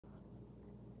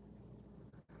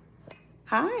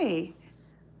Hi.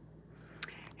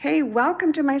 Hey,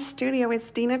 welcome to my studio.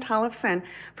 It's Dena Tollefson.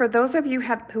 For those of you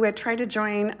who had tried to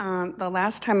join the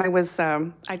last time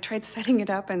I tried setting it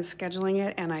up and scheduling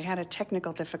it, and I had a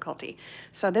technical difficulty.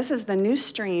 So this is the new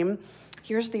stream.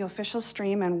 Here's the official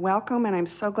stream, and welcome, and I'm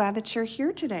so glad that you're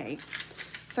here today.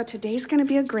 So today's going to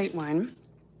be a great one.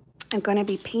 I'm going to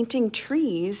be painting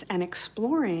trees and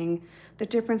exploring the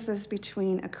differences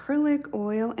between acrylic,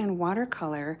 oil, and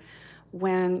watercolor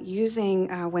when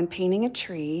painting a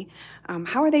tree.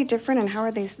 How are they different and how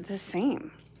are they the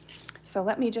same? So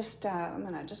let me just, I'm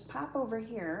going to just pop over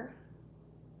here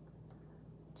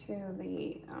to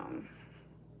the,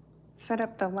 set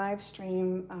up the live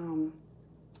stream.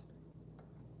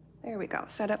 There we go,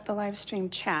 set up the live stream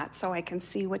chat so I can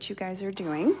see what you guys are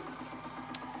doing.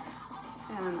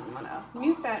 And I'm gonna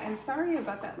mute that, and sorry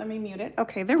about that, let me mute it.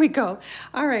 Okay, there we go.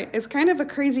 All right, it's kind of a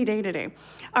crazy day today.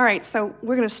 All right, so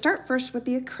we're gonna start first with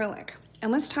the acrylic.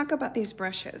 And let's talk about these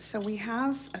brushes. So we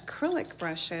have acrylic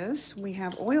brushes, we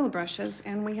have oil brushes,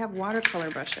 and we have watercolor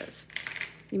brushes.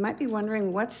 You might be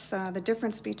wondering what's the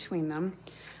difference between them.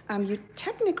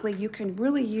 Technically, you can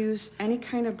really use any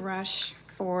kind of brush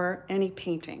for any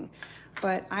painting,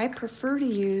 but I prefer to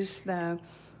use the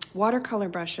watercolor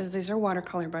brushes. These are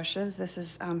watercolor brushes. This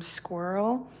is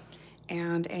Squirrel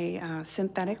and a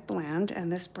synthetic blend, and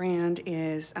this brand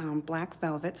is Black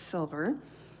Velvet Silver.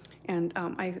 And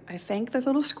I thank the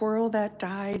little squirrel that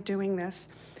died doing this.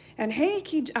 And hey,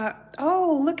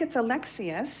 oh, look, it's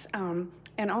Alexius.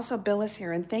 And also Bill is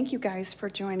here, and thank you guys for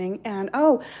joining. And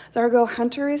oh, Largo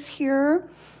Hunter is here,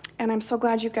 and I'm so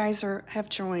glad you guys have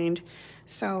joined.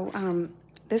 So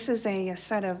this is a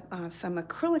set of some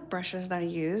acrylic brushes that I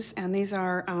use, and these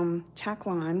are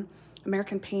Taklon,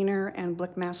 American Painter, and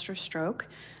Blick Master Stroke.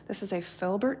 This is a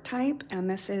filbert type, and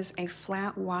this is a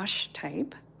flat wash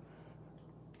type.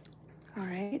 All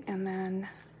right, and then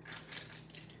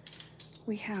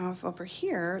we have over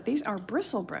here, these are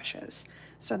bristle brushes.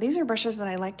 So these are brushes that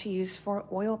I like to use for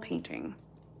oil painting.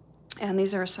 And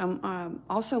these are some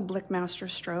also Blick Master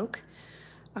Stroke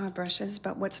brushes,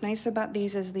 but what's nice about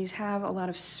these is these have a lot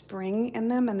of spring in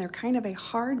them, and they're kind of a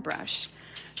hard brush.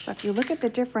 So if you look at the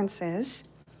differences,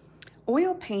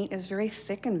 oil paint is very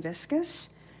thick and viscous,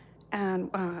 and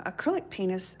acrylic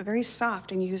paint is very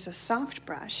soft, and you use a soft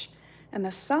brush. And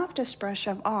the softest brush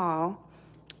of all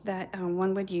that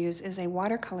one would use is a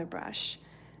watercolor brush.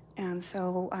 And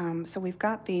so, so we've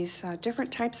got these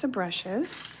different types of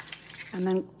brushes. And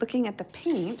then looking at the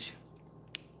paint,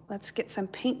 let's get some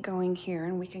paint going here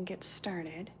and we can get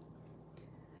started.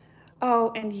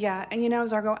 Oh, and yeah, and you know,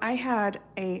 Zargo, I had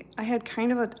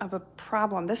kind of a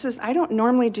problem. I don't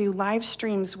normally do live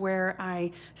streams where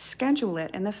I schedule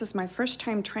it, and this is my first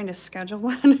time trying to schedule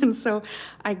one, and so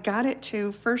I got it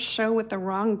to first show with the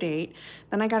wrong date,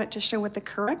 then I got it to show with the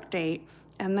correct date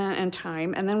and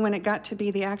time, and then when it got to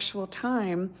be the actual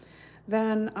time,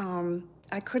 then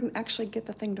I couldn't actually get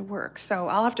the thing to work. So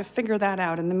I'll have to figure that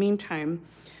out. In the meantime,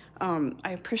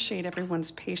 I appreciate everyone's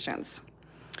patience.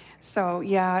 So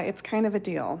yeah, it's kind of a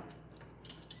deal.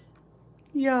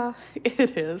 Yeah,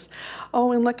 it is.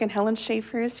 Oh, and look, and Helen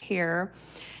Schaefer is here.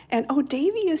 And oh,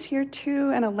 Davy is here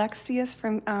too, and Alexius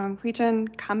from Region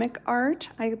Comic Art.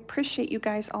 I appreciate you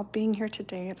guys all being here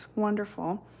today. It's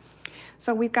wonderful.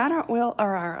 So we've got our oil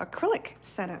or our acrylic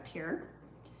set up here,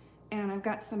 and I've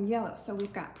got some yellow. So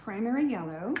we've got primary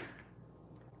yellow,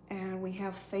 and we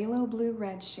have phthalo blue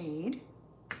red shade.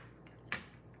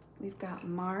 We've got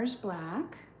Mars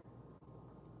black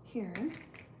here,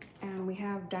 and we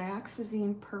have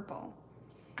dioxazine purple.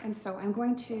 And so I'm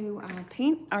going to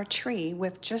paint our tree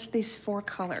with just these 4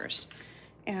 colors.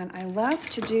 And I love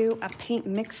to do a paint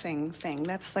mixing thing.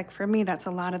 That's like, for me, that's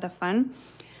a lot of the fun.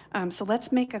 So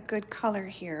let's make a good color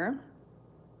here.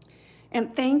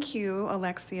 And thank you,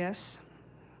 Alexius.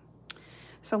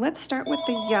 So let's start with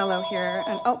the yellow here.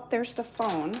 And oh, there's the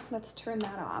phone. Let's turn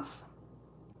that off.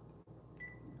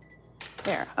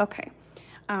 There, okay.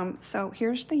 So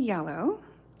here's the yellow.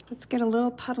 Let's get a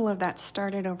little puddle of that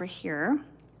started over here.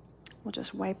 We'll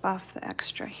just wipe off the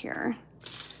extra here.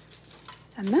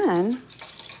 And then,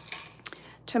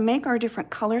 to make our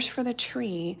different colors for the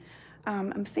tree,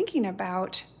 I'm thinking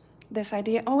about this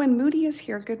idea. Oh, and Moody is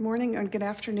here. Good morning or good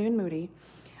afternoon, Moody.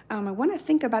 I want to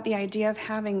think about the idea of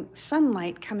having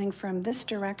sunlight coming from this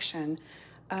direction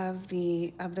of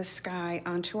the sky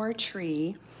onto our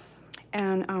tree.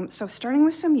 And so starting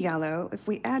with some yellow, if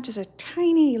we add just a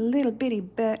tiny little bitty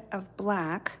bit of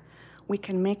black, we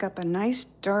can make up a nice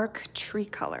dark tree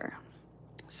color.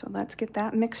 So let's get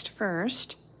that mixed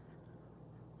first.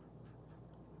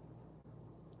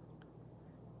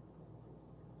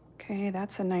 Okay,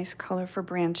 that's a nice color for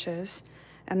branches.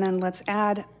 And then let's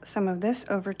add some of this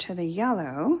over to the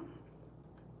yellow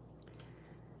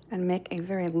and make a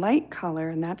very light color,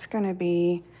 and that's going to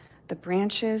be the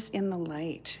branches in the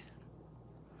light.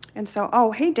 And so,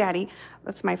 oh, hey, Daddy,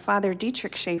 that's my father,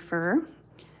 Dietrich Schaefer,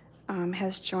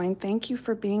 has joined. Thank you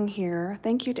for being here.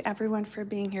 Thank you to everyone for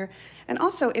being here. And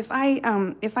also, if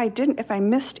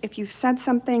you said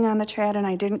something on the chat and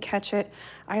I didn't catch it,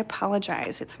 I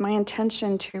apologize. It's my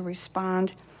intention to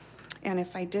respond. And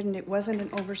if I didn't, it wasn't an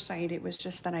oversight. It was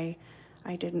just that I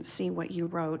didn't see what you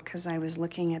wrote because I was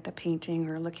looking at the painting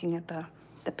or looking at the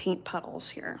paint puddles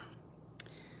here.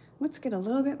 Let's get a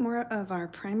little bit more of our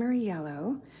primary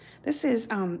yellow. This is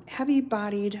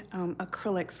heavy-bodied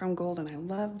acrylic from Golden. I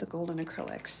love the Golden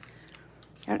acrylics.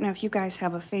 I don't know if you guys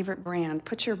have a favorite brand.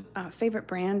 Put your favorite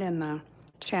brand in the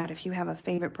chat if you have a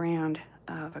favorite brand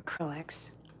of acrylics.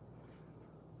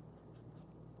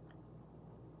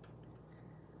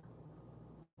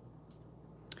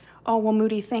 Oh, well,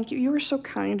 Moody, thank you. You were so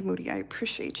kind, Moody. I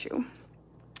appreciate you.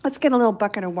 Let's get a little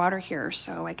bucket of water here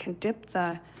so I can dip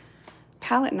the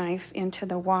palette knife into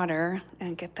the water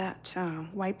and get that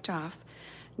wiped off.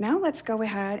 Now let's go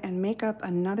ahead and make up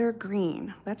another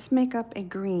green. Let's make up a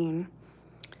green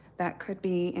that could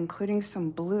be including some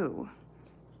blue.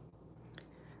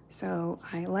 So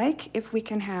I like if we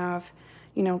can have,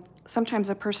 you know, sometimes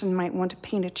a person might want to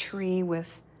paint a tree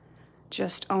with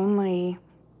just only,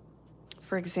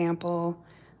 for example,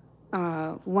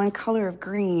 one color of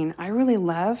green. I really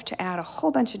love to add a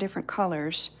whole bunch of different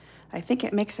colors. I think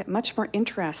it makes it much more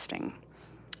interesting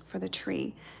for the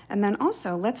tree. And then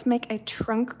also, let's make a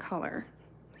trunk color.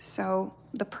 So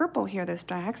the purple here, this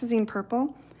dioxazine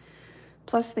purple,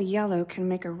 plus the yellow can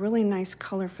make a really nice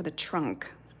color for the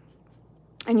trunk.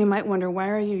 And you might wonder, why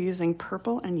are you using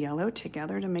purple and yellow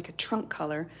together to make a trunk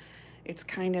color? It's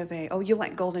kind of a, oh, you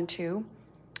like golden too?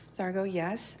 Zargo,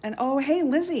 yes. And oh, hey,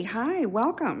 Lizzie, hi,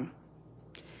 welcome.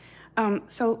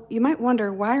 So you might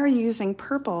wonder, why are you using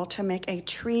purple to make a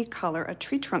tree color, a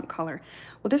tree trunk color?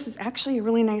 Well, this is actually a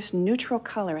really nice neutral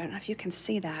color. I don't know if you can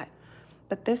see that,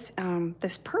 but this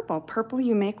purple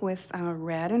you make with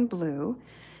red and blue,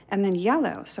 and then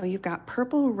yellow. So you've got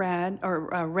purple, red,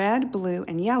 or red, blue,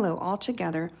 and yellow all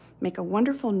together, make a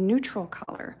wonderful neutral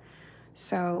color.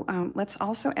 So let's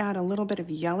also add a little bit of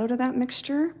yellow to that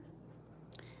mixture.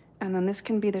 And then this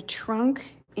can be the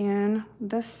trunk in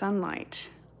the sunlight.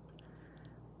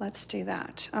 Let's do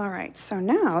that. All right, so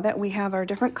now that we have our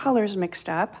different colors mixed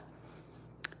up,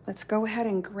 let's go ahead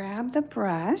and grab the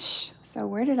brush. So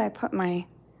where did I put my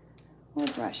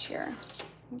little brush here?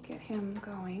 We'll get him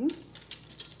going.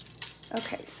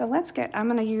 Okay, so let's get, I'm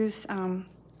gonna use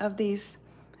of these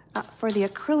for the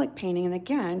acrylic painting. And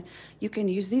again, you can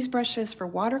use these brushes for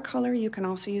watercolor. You can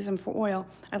also use them for oil.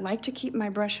 I like to keep my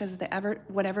brushes,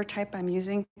 whatever type I'm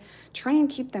using, try and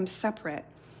keep them separate,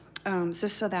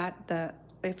 just so that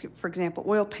if, for example,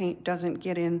 oil paint doesn't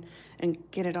get in and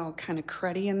get it all kind of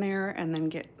cruddy in there and then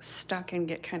get stuck and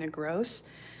get kind of gross.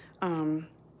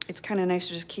 It's kind of nice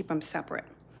to just keep them separate.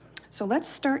 So let's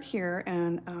start here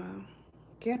and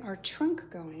get our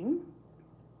trunk going.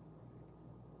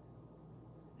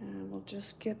 And we'll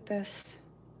just get this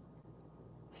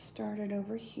started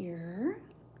over here.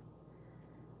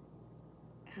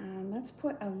 And let's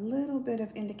put a little bit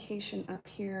of indication up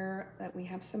here that we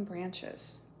have some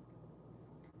branches.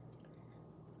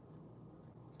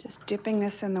 Just dipping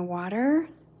this in the water.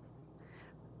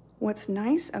 What's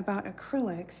nice about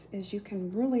acrylics is you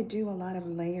can really do a lot of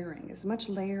layering, as much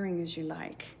layering as you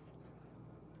like.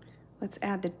 Let's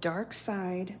add the dark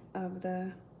side of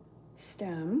the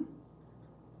stem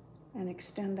and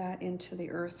extend that into the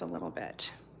earth a little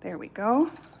bit. There we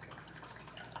go.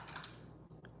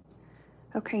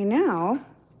 Okay, now,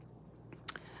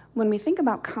 when we think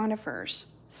about conifers,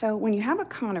 so when you have a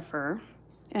conifer,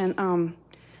 and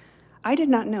I did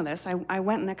not know this. I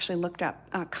went and actually looked up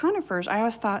conifers. I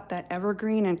always thought that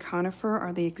evergreen and conifer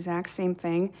are the exact same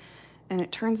thing, and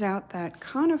it turns out that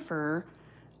conifer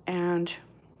and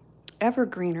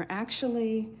evergreen are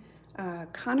actually,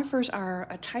 conifers are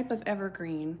a type of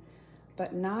evergreen,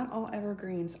 but not all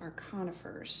evergreens are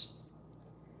conifers.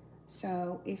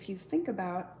 So if you think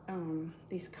about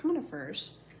these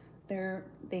conifers,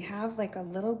 they have like a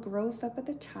little growth up at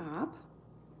the top,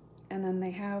 and then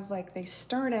they have like, they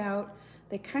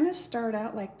kind of start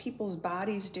out like people's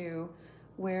bodies do,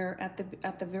 where at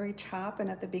the very top and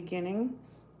at the beginning,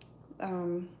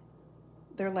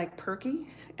 they're like perky,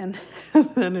 and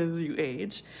then as you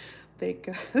age, they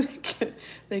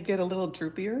get a little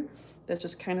droopier. That's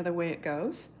just kind of the way it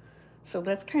goes. So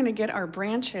let's kind of get our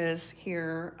branches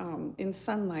here in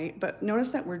sunlight, but notice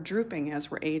that we're drooping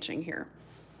as we're aging here.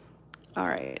 All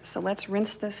right, so let's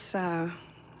rinse this,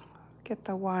 get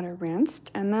the water rinsed.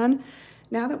 And then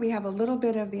now that we have a little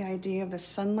bit of the idea of the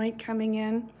sunlight coming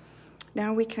in,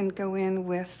 now we can go in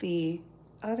with the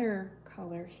other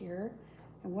color here.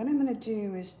 And what I'm gonna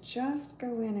do is just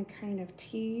go in and kind of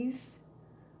tease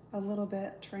a little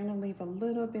bit, trying to leave a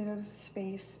little bit of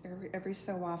space every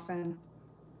so often.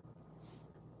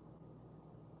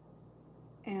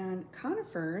 And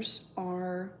conifers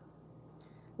are,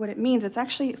 what it means, it's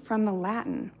actually from the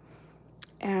Latin.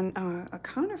 And a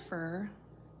conifer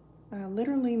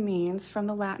literally means, from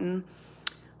the Latin,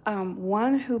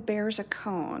 one who bears a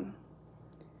cone.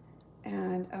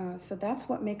 And so that's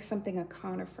what makes something a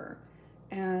conifer.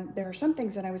 And there are some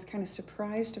things that I was kind of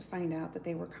surprised to find out that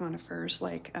they were conifers,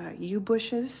 like yew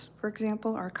bushes, for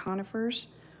example, are conifers.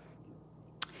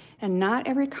 And not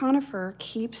every conifer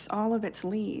keeps all of its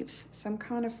leaves. Some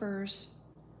conifers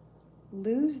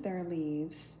lose their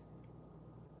leaves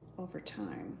over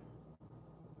time,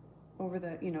 over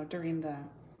the,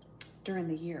 during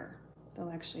the year.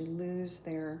 They'll actually lose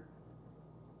their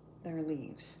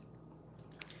leaves.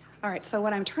 All right, so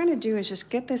what I'm trying to do is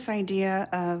just get this idea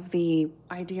of the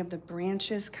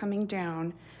branches coming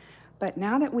down. But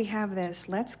now that we have this,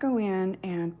 let's go in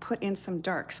and put in some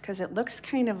darks, because it looks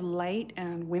kind of light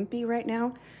and wimpy right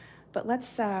now. But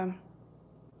let's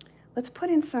put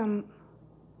in some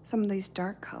of these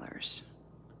dark colors.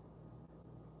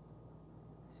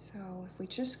 So if we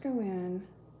just go in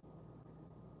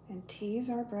and tease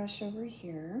our brush over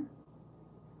here,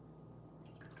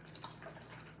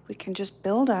 we can just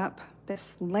build up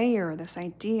this layer, this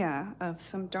idea of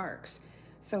some darks.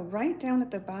 So right down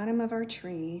at the bottom of our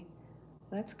tree,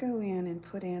 let's go in and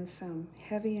put in some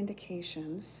heavy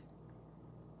indications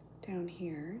down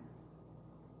here.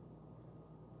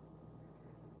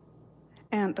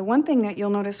 And the one thing that you'll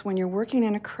notice when you're working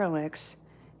in acrylics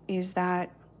is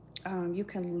that you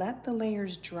can let the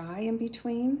layers dry in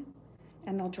between,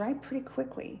 and they'll dry pretty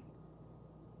quickly.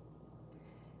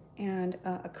 And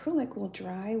acrylic will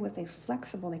dry with a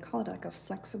flexible, they call it like a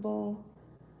flexible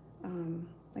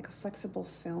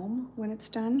film when it's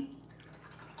done.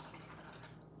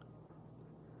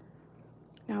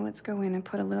 Now let's go in and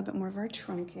put a little bit more of our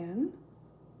trunk in.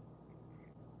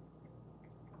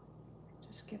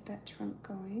 Just get that trunk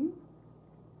going.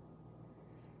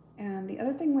 And the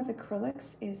other thing with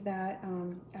acrylics is that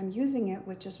I'm using it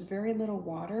with just very little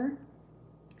water.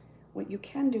 What you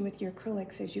can do with your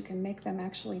acrylics is you can make them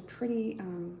actually pretty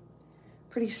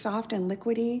soft and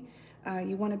liquidy.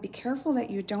 You want to be careful that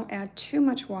you don't add too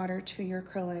much water to your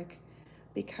acrylic,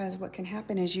 because what can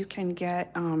happen is you can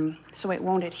get, so it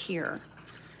won't adhere.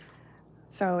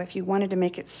 So if you wanted to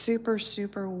make it super,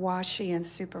 super washy and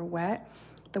super wet,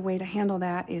 the way to handle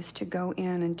that is to go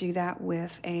in and do that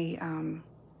with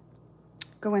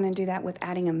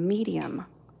adding a medium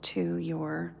to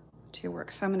your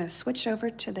work. So I'm going to switch over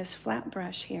to this flat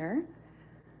brush here.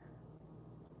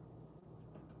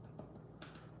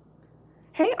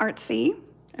 Hey, Artsy,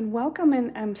 and welcome,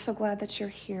 and I'm so glad that you're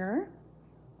here.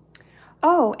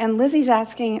 Oh, and Lizzie's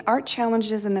asking, art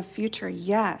challenges in the future.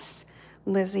 Yes,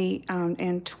 Lizzie,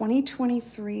 in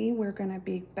 2023, we're going to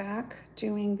be back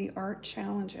doing the art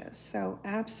challenges, so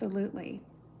absolutely.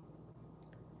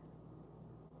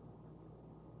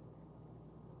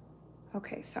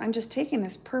 Okay, so I'm just taking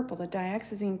this purple, the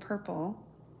dioxazine purple,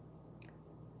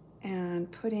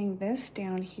 and putting this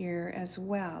down here as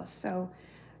well. So,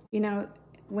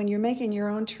 when you're making your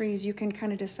own trees, you can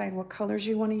kind of decide what colors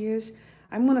you want to use.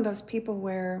 I'm one of those people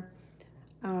where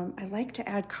I like to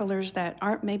add colors that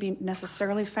aren't maybe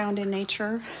necessarily found in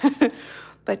nature,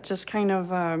 but just kind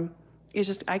of,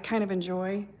 I kind of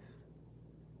enjoy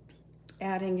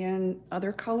adding in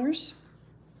other colors,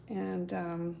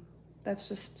 and that's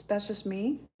just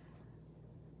me.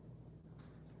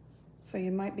 So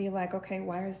you might be like, okay,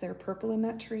 why is there purple in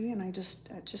that tree? And I just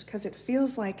because it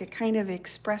feels like it kind of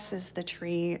expresses the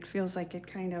tree. It feels like it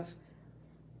kind of,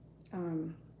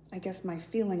 I guess my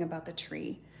feeling about the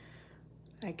tree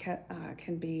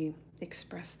can be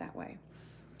expressed that way.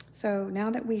 So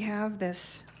now that we have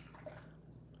these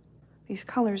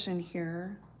colors in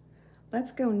here,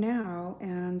 let's go now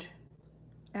and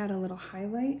add a little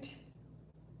highlight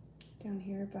down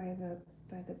here by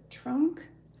the trunk.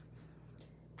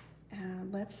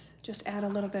 And let's just add a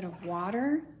little bit of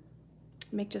water,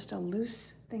 make just a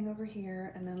loose thing over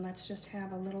here, and then let's just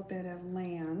have a little bit of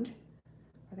land,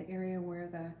 or the area where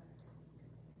the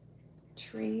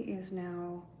tree is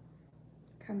now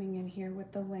coming in here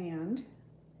with the land.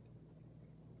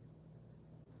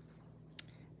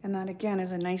 And that again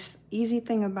is a nice easy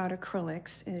thing about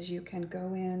acrylics, is you can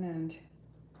go in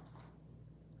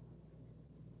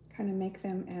kind of make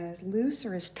them as loose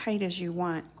or as tight as you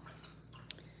want.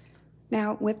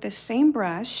 Now with the same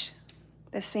brush,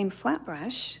 the same flat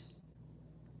brush,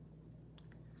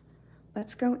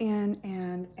 let's go in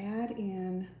and add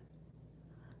in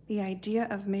the idea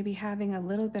of maybe having a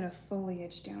little bit of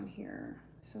foliage down here.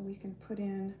 So we can put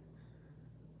in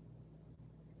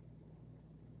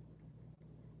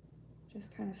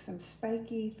just kind of some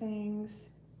spiky things.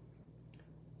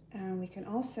 And we can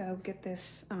also get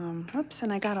this, whoops,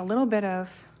 and I got a little bit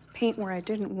of paint where I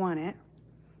didn't want it.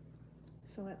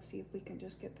 So let's see if we can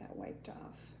just get that wiped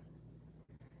off.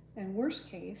 And worst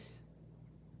case,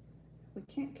 if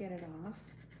we can't get it off,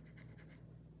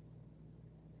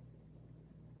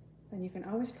 then you can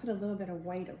always put a little bit of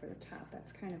white over the top.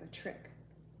 That's kind of a trick.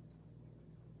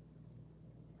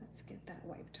 Let's get that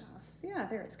wiped off. Yeah,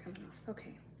 there, it's coming off.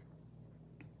 Okay.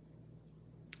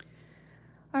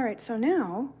 All right, so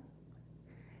now,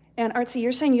 and Artsy,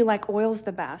 you're saying you like oils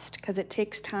the best because it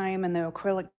takes time and the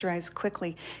acrylic dries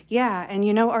quickly. Yeah, and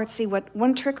you know, Artsy,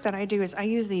 one trick that I do is I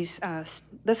use these,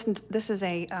 this is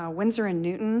a Winsor &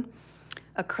 Newton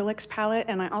acrylics palette,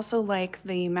 and I also like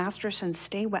the Masterson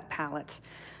Stay Wet palettes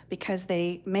because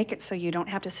they make it so you don't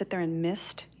have to sit there and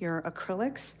mist your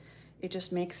acrylics. It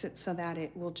just makes it so that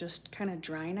it will just kind of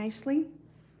dry nicely.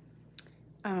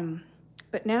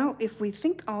 But now if we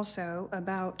think also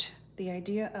about the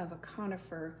idea of a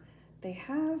conifer, they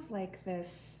have like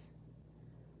these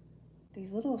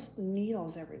little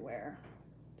needles everywhere.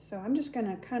 So I'm just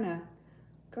gonna kind of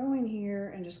go in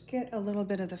here and just get a little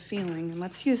bit of the feeling, and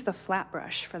let's use the flat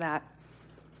brush for that.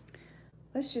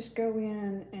 Let's just go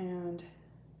in and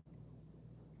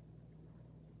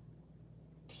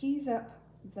tease up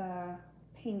the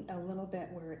paint a little bit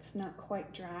where it's not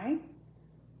quite dry,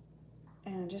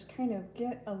 and just kind of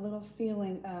get a little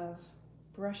feeling of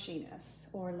brushiness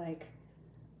or like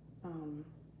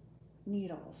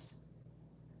needles.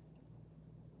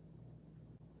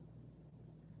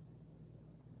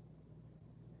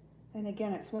 And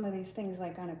again, it's one of these things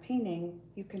like on a painting,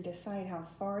 you can decide how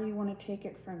far you want to take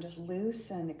it from just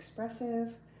loose and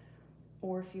expressive,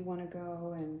 or if you want to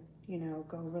go and, you know,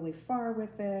 go really far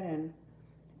with it and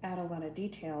add a lot of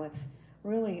detail. It's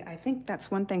really, I think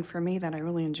that's one thing for me that I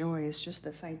really enjoy, is just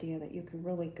this idea that you can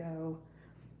really go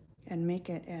and make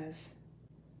it as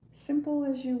simple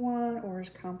as you want or as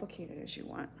complicated as you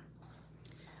want.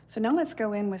 So now let's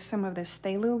go in with some of this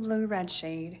Phthalo Blue Red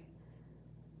shade.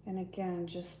 And again,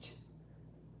 just,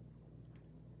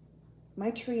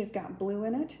 my tree has got blue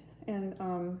in it, and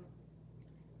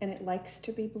it likes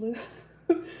to be blue.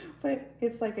 But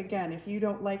it's like, again, if you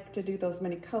don't like to do those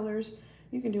many colors,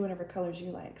 you can do whatever colors you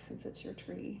like since it's your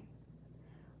tree.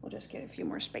 We'll just get a few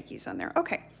more spikies on there.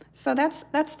 Okay, so that's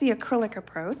the acrylic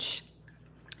approach.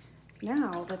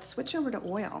 Now let's switch over to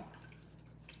oil.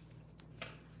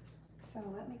 So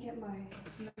let me get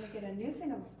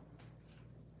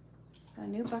a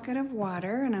new bucket of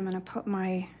water, and I'm gonna put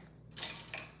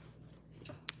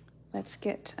let's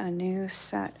get a new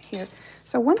set here.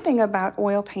 So one thing about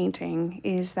oil painting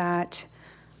is that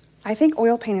I think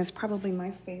oil paint is probably my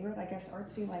favorite. I guess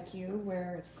Artsy like you,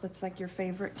 where it's like your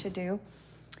favorite to do.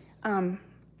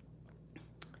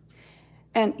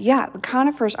 And yeah, the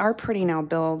conifers are pretty now,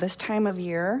 Bill. This time of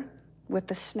year with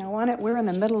the snow on it, we're in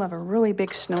the middle of a really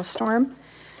big snowstorm.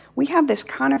 We have this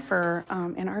conifer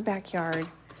in our backyard,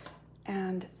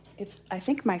 and it's, I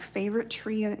think, my favorite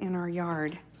tree in our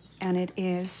yard, and it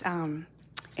is a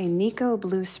Nico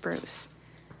blue spruce.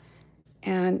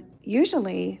 And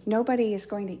usually nobody is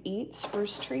going to eat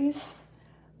spruce trees,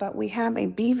 but we have a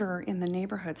beaver in the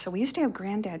neighborhood. So we used to have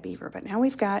granddad beaver, but now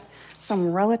we've got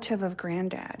some relative of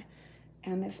granddad.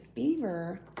 And this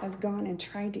beaver has gone and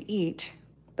tried to eat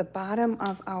the bottom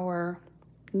of our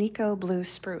Nico blue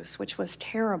spruce, which was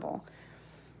terrible.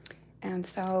 And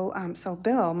so, so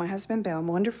Bill, my husband Bill,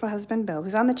 my wonderful husband Bill,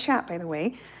 who's on the chat, by the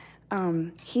way,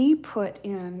 he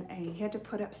had to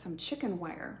put up some chicken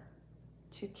wire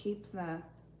to keep that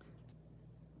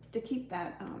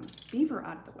beaver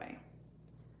out of the way.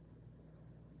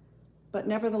 But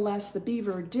nevertheless, the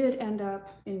beaver did end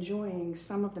up enjoying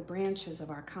some of the branches of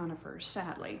our conifers,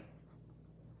 sadly.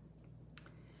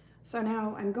 So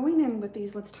now I'm going in with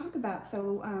these. Let's talk about,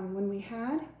 so when we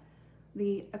had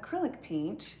the acrylic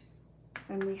paint,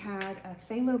 and we had a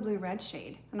phthalo blue red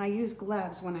shade, and I use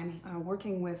gloves when I'm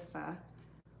working with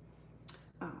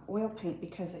oil paint,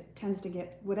 because it tends to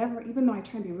get whatever, even though I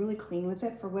try to be really clean with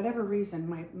it, for whatever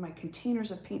reason, my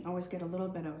containers of paint always get a little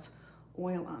bit of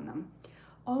oil on them.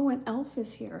 Oh, and Elf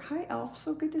is here. Hi, Elf.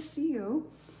 So good to see you.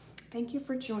 Thank you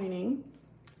for joining.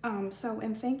 And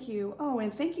thank you. Oh,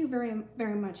 and thank you very,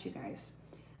 very much, you guys.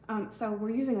 So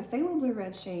we're using a phthalo blue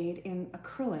red shade in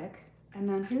acrylic, and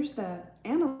then here's the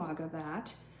analog of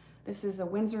that. This is a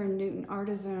Winsor & Newton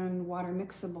Artisan water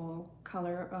mixable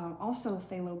color, also a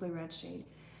phthalo blue red shade.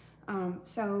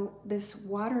 So this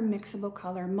water mixable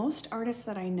color, most artists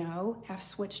that I know have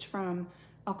switched from,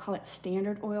 I'll call it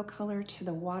standard oil color, to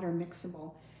the water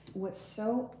mixable. What's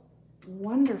so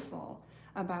wonderful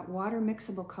about water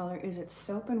mixable color is it's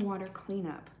soap and water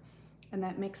cleanup, and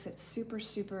that makes it super,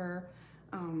 super,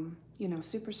 you know,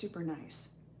 super, super nice.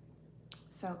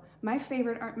 So my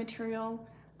favorite art material,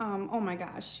 oh my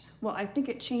gosh, well, I think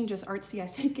it changes, artsy, I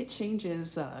think it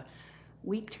changes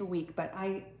week to week, but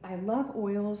I love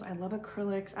oils, I love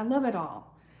acrylics, I love it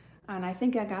all. And I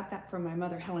think I got that from my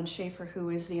mother, Helen Schaefer, who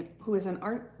is an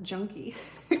art junkie,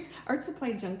 art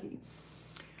supply junkie.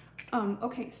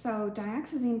 Okay, so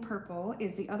dioxazine purple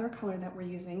is the other color that we're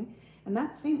using, and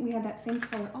we had that same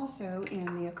color also in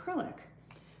the acrylic.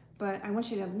 But I want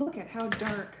you to look at how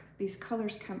dark these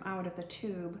colors come out of the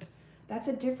tube. That's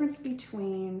a difference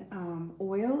between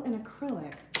oil and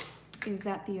acrylic, is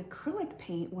that the acrylic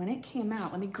paint, when it came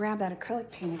out, let me grab that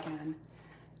acrylic paint again.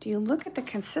 Do you look at the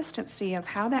consistency of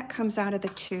how that comes out of the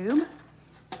tube?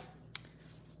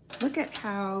 Look at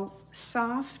how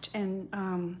soft and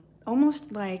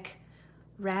almost like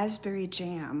raspberry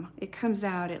jam it comes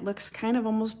out. It looks kind of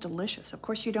almost delicious. Of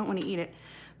course, you don't want to eat it.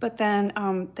 But then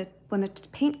when the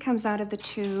paint comes out of the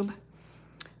tube,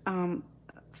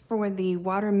 for the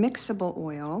water mixable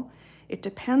oil, it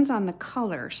depends on the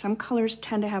color. Some colors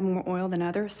tend to have more oil than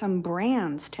others. Some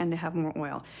brands tend to have more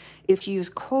oil. If you use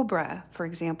Cobra, for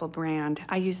example, brand,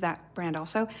 I use that brand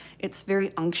also. It's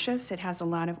very unctuous. It has a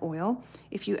lot of oil.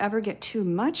 If you ever get too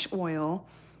much oil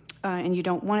and you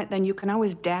don't want it, then you can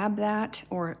always dab that,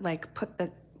 or like put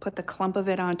the clump of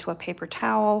it onto a paper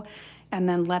towel and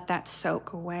then let that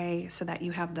soak away so that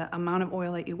you have the amount of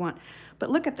oil that you want. But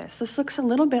look at this. This looks a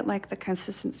little bit like the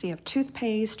consistency of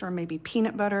toothpaste, or maybe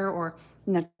peanut butter or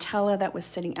Nutella that was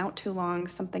sitting out too long,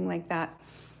 something like that.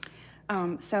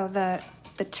 So the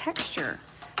texture,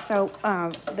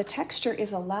 the texture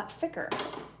is a lot thicker.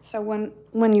 So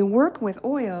when you work with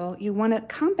oil, you want to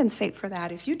compensate for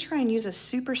that. If you try and use a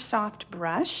super soft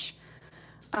brush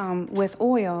with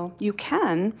oil, you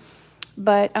can,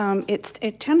 but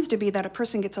it tends to be that a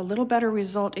person gets a little better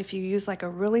result if you use like a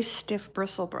really stiff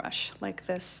bristle brush, like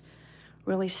this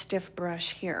really stiff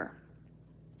brush here.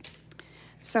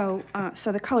 So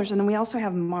the colors, and then we also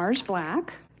have Mars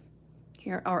Black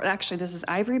here, or actually this is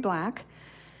Ivory Black,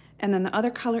 and then the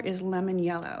other color is Lemon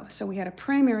Yellow. So we had a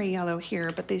primary yellow here,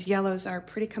 but these yellows are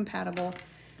pretty compatible,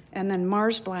 and then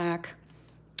Mars Black,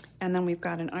 and then we've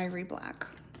got an Ivory Black.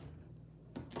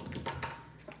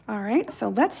 All right, so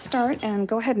let's start and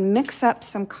go ahead and mix up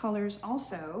some colors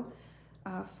also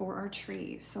for our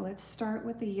trees. So let's start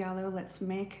with the yellow. Let's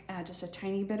add just a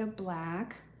tiny bit of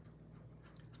black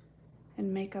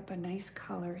and make up a nice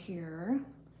color here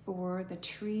for the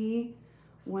tree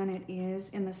when it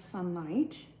is in the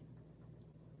sunlight.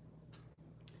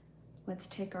 Let's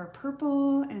take our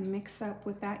purple and mix up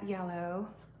with that yellow,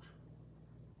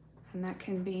 and that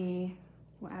can be,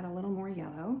 we'll add a little more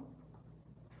yellow.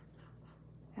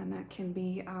 And that can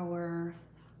be our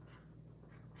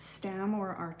stem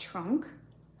or our trunk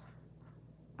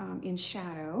in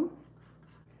shadow.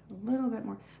 A little bit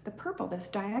more. The purple, this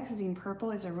dioxazine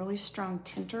purple, is a really strong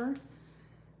tinter,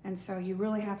 and so you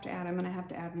really have to add, I'm going to have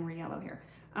to add more yellow here.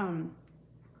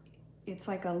 It's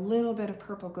like a little bit of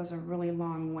purple goes a really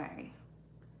long way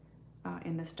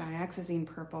in this dioxazine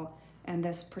purple, and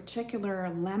this particular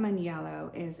lemon yellow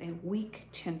is a weak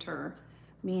tinter,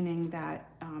 meaning that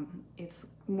it's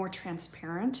more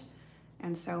transparent,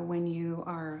 and so when you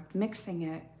are mixing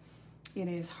it, it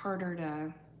is harder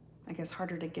to, I guess,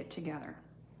 harder to get together.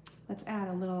 Let's add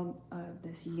a little of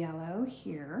this yellow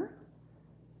here,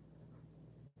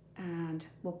 and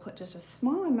we'll put just a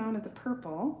small amount of the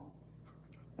purple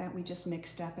that we just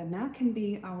mixed up, and that can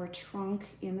be our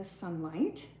trunk in the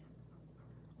sunlight,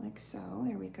 like so.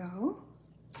 There we go.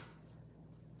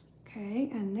 Okay,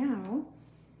 and now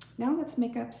let's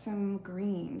make up some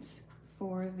greens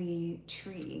for the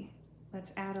tree.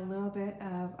 Let's add a little bit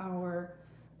of our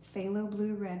phthalo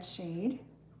blue red shade.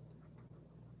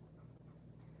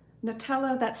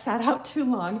 Nutella that sat out too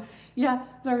long. Yeah,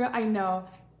 I know.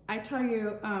 I tell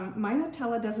you, my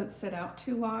Nutella doesn't sit out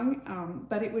too long,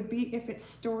 but it would be if it's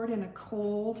stored in a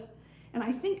cold. And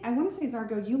I want to say,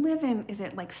 Zargo, you live in, is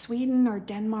it like Sweden or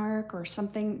Denmark or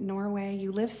something, Norway?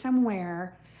 You live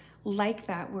somewhere like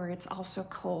that where it's also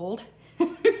cold.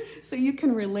 So you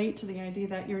can relate to the idea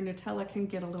that your Nutella can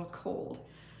get a little cold.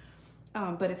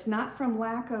 But it's not from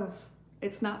lack of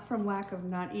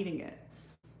not eating it.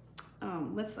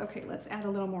 let's add a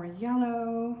little more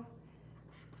yellow.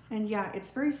 And yeah,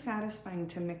 it's very satisfying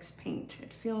to mix paint.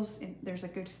 It feels, there's a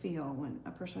good feel when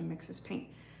a person mixes paint.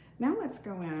 Now let's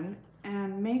go in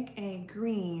and make a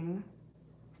green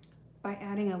by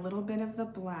adding a little bit of the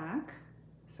black.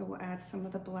 So we'll add some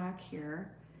of the black here,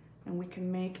 and we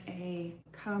can make a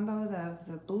combo of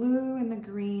the blue and the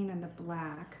green and the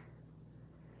black.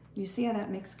 You see how that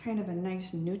makes kind of a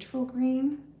nice neutral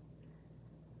green?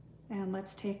 And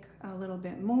let's take a little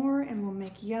bit more and we'll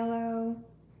make yellow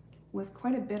with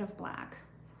quite a bit of black.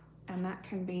 And that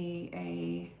can be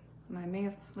and I may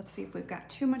have, let's see if we've got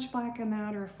too much black in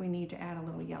that or if we need to add a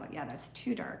little yellow. Yeah, that's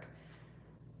too dark.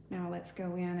 Now let's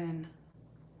go in and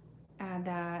add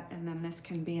that, and then this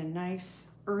can be a nice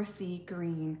earthy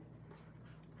green.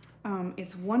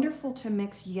 It's wonderful to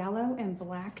mix yellow and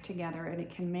black together, and it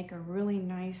can make a really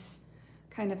nice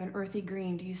kind of an earthy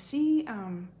green. Do you see?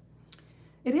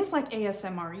 It is like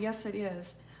ASMR. Yes, it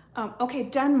is. Okay,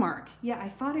 Denmark. Yeah, I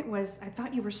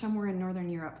thought you were somewhere in Northern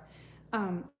Europe.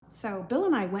 So Bill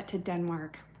and I went to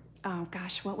Denmark. Oh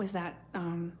gosh, what was that?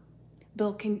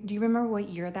 Bill, do you remember what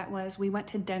year that was? We went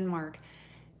to Denmark,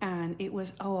 and it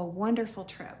was, a wonderful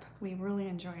trip. We really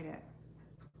enjoyed it.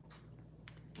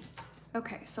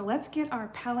 Okay, so let's get our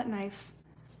palette knife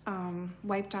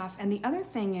wiped off. And the other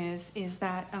thing is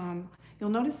that you'll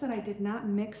notice that I did not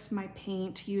mix my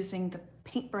paint using the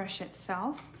paintbrush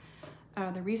itself.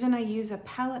 The reason I use a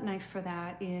palette knife for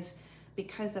that is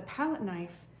because the palette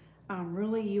knife,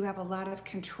 really you have a lot of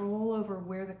control over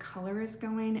where the color is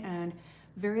going and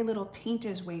very little paint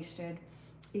is wasted.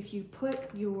 If you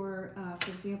put your,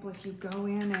 for example, if you go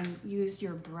in and use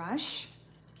your brush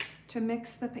to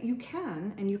mix you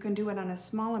can, and you can do it on a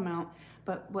small amount,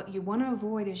 but what you want to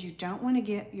avoid is you don't want to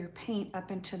get your paint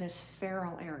up into this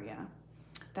ferrule area.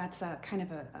 That's a kind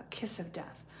of a kiss of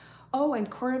death. Oh, and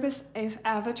Corvus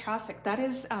Avatrosic,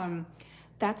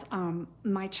 that's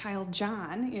my child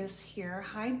John is here.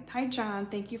 Hi John,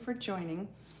 thank you for joining.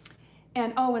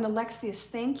 And and Alexius,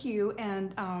 thank you,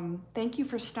 and thank you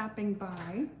for stopping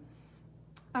by.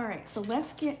 All right, so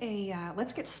let's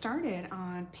get started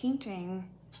on painting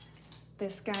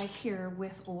this guy here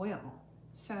with oil.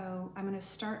 So I'm going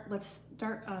to let's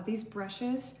start these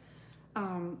brushes.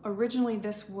 Originally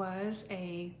this was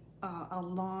a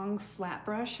long flat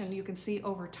brush, and you can see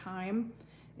over time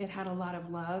it had a lot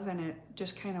of love and it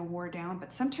just kind of wore down.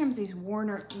 But sometimes these worn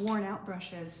out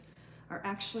brushes are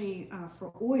actually,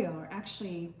 for oil, are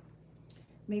actually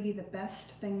maybe the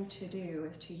best thing to do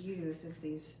is to use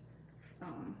these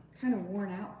kind of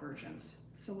worn out versions.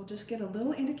 So we'll just get a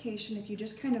little indication if you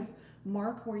just kind of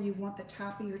mark where you want the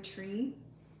top of your tree,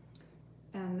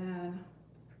 and then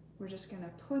we're just going to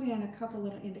put in a couple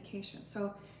little indications.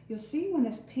 So you'll see when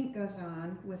this paint goes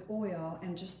on with oil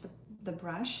and just the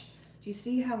brush, do you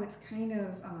see how it's kind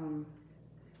of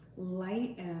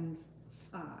light and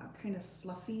kind of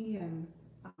fluffy, and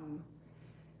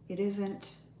it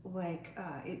isn't like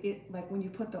like when you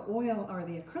put the oil or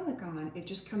the acrylic on, it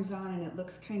just comes on and it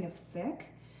looks kind of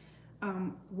thick.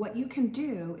 What you can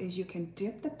do is you can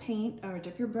dip the paint or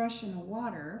dip your brush in the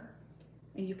water,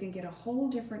 and you can get a whole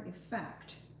different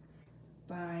effect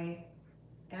by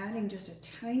adding just a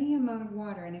tiny amount of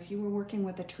water. And if you were working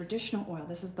with a traditional oil,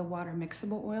 this is the water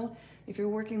mixable oil. If you're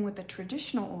working with a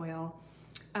traditional oil,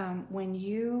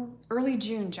 early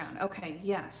June, John, okay,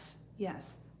 yes,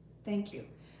 thank you.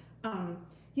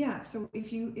 Yeah, so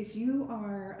if you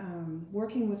are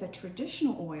working with a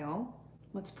traditional oil,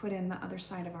 let's put in the other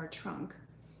side of our trunk,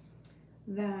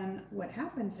 then what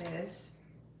happens is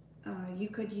you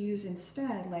could use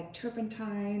instead like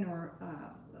turpentine or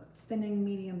thinning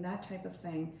medium, that type of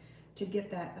thing, to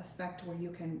get that effect where you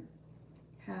can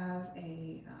have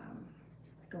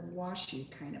like a washy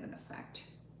kind of an effect.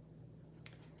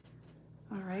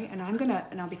 All right, and I'm gonna,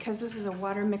 now because this is a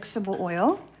water mixable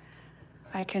oil,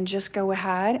 I can just go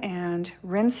ahead and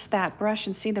rinse that brush,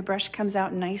 and see the brush comes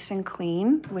out nice and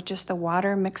clean with just the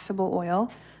water mixable oil.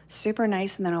 Super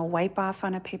nice, and then I'll wipe off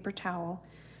on a paper towel.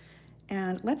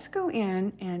 And let's go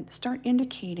in and start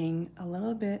indicating a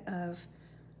little bit of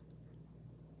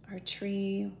our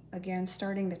tree. Again,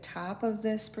 starting the top of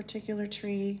this particular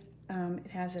tree.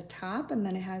 It has a top, and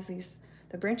then it has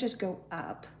the branches go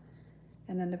up,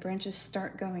 and then the branches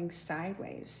start going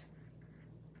sideways.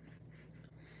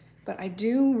 But I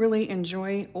do really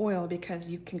enjoy oil because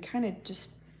you can kind of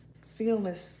just feel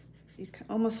this, it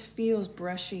almost feels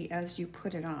brushy as you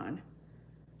put it on.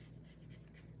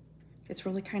 It's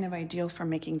really kind of ideal for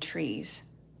making trees.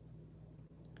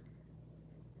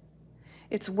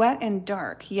 It's wet and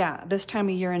dark. Yeah, this time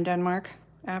of year in Denmark,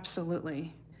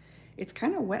 absolutely. It's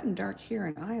kind of wet and dark here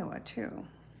in Iowa too.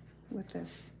 with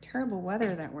this terrible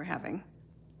weather that we're having.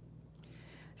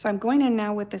 So I'm going in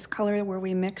now with this color where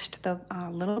we mixed the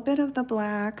little bit of the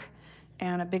black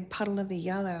and a big puddle of the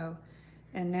yellow.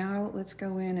 And now let's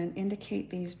go in and indicate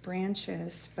these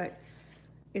branches, but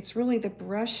it's really the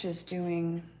brush is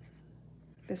doing,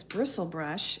 this bristle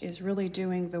brush is really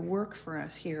doing the work for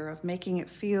us here of making it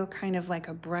feel kind of like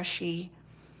a brushy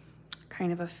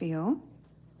kind of a feel.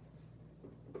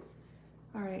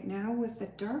 All right, now with the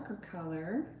darker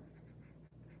color,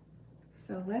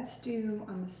 so let's do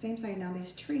on the same side now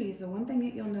these trees. The one thing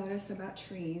that you'll notice about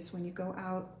trees when you go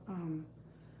out on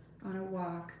a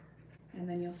walk and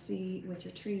then you'll see with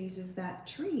your trees is that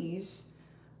trees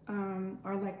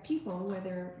are like people where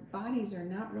their bodies are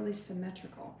not really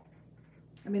symmetrical.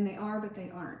 I mean, they are, but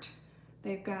they aren't.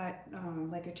 They've got,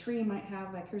 like a tree might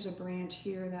have, like here's a branch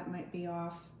here that might be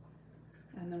off,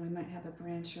 and then we might have a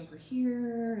branch over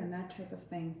here and that type of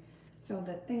thing. So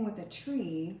the thing with a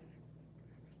tree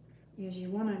is you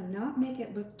want to not make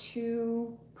it look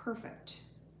too perfect.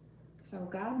 So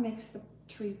God makes the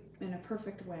tree in a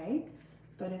perfect way,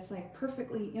 but it's like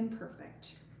perfectly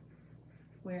imperfect,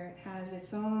 where it has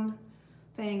its own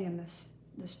thing, and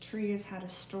this tree has had a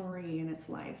story in its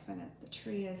life, and the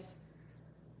tree has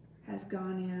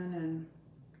gone in, and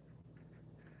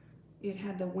it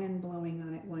had the wind blowing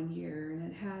on it one year,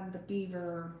 and it had the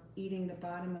beaver eating the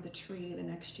bottom of the tree the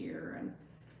next year,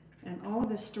 and all of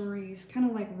the stories, kind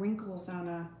of like wrinkles on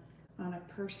a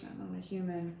person, on a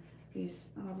human.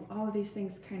 All of these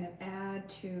things kind of add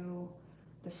to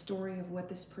the story of what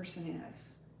this person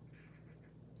is.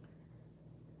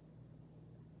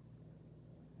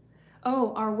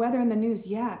 Oh, our weather in the news,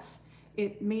 yes.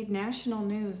 It made national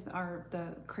news,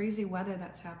 the crazy weather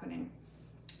that's happening.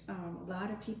 A lot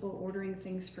of people ordering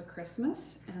things for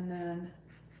Christmas, and then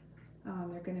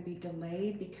they're going to be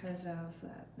delayed because of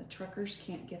the truckers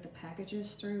can't get the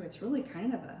packages through. It's really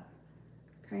kind of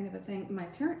a thing. My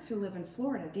parents who live in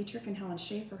Florida, Dietrich and Helen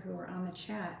Schaefer, who are on the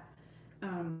chat,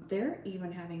 they're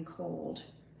even having cold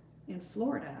in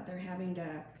Florida. They're having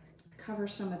to cover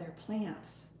some of their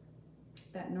plants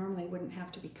that normally wouldn't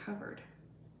have to be covered.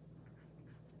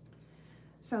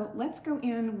 So let's go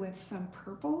in with some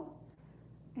purple,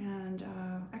 and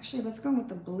actually let's go in with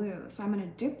the blue. So I'm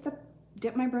going to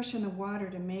dip my brush in the water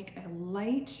to make a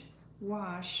light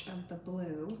wash of the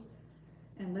blue,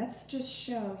 and let's just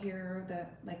show here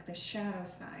the shadow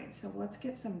side. So let's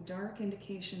get some dark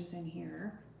indications in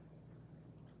here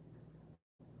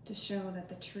to show that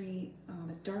the tree,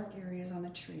 the dark areas on the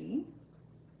tree.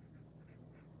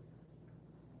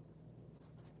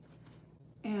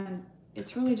 And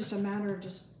it's really just a matter of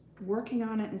just working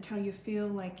on it until you feel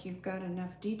like you've got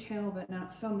enough detail, but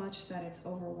not so much that it's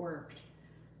overworked.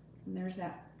 And there's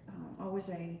that always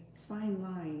a fine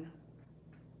line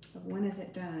of when is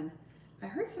it done. I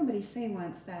heard somebody say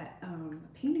once that a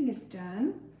painting is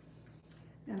done,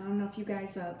 and I don't know if you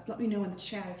guys, let me know in the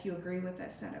chat if you agree with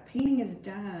this, that a painting is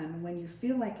done when you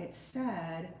feel like it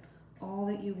said all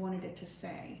that you wanted it to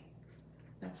say.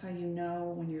 That's how you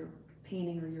know when you're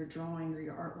painting or your drawing or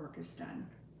your artwork is done.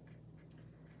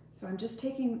 So I'm just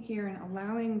taking here and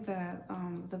allowing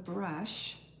the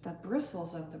brush, the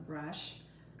bristles of the brush,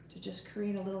 to just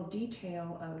create a little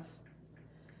detail of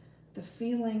the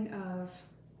feeling of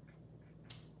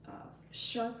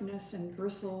sharpness and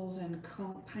bristles and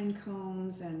pine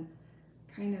cones, and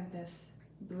kind of this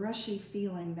brushy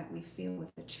feeling that we feel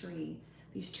with the tree.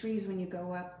 These trees, when you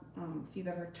go up, if you've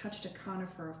ever touched a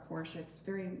conifer, of course, it's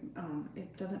very,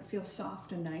 it doesn't feel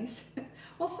soft and nice.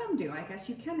 Well, some do, I guess.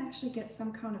 You can actually get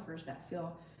some conifers that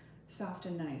feel soft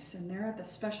and nice, and they're at the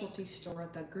specialty store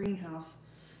at the greenhouse,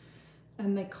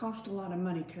 and they cost a lot of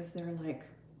money because they're like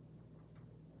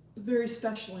very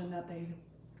special in that they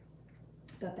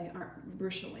aren't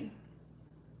bristly.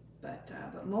 But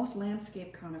most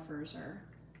landscape conifers are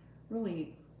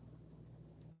really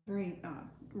very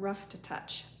rough to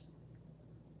touch.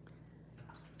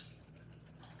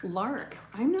 Lark.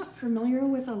 I'm not familiar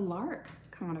with a lark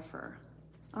conifer.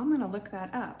 I'm going to look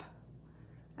that up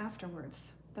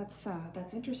afterwards. That's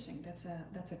interesting.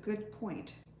 That's a good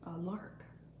point. A lark.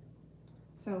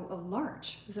 So a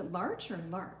larch. Is it larch or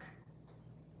lark?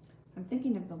 I'm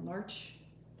thinking of the larch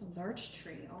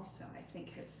tree also, I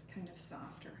think, is kind of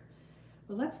softer.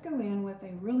 But let's go in with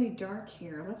a really dark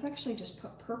here. Let's actually just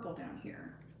put purple down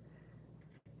here,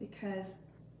 because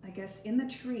I guess in the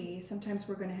tree, sometimes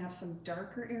we're going to have some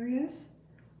darker areas.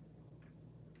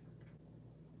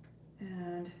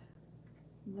 And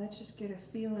let's just get a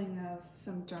feeling of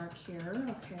some dark here.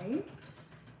 Okay.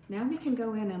 Now we can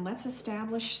go in and let's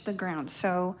establish the ground.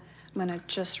 So I'm going to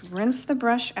just rinse the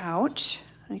brush out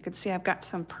And you can see I've got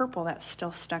some purple that's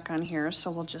still stuck on here,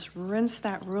 so we'll just rinse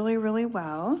that really, really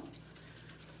well.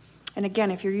 And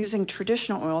again, if you're using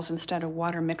traditional oils instead of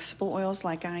water mixable oils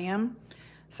like I am,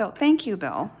 so thank you,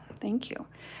 Bill, thank you.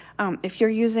 If you're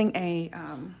using a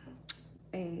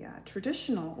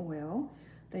traditional oil,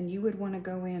 then you would want to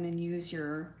go in and use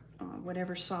your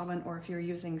whatever solvent, or if you're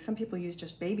using, some people use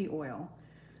just baby oil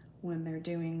when they're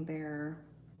doing their,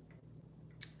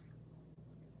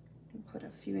 put a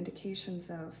few indications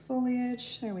of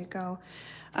foliage, there we go.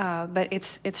 But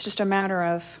it's just a matter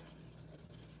of,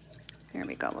 there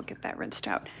we go, we'll get that rinsed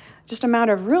out. Just a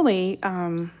matter of really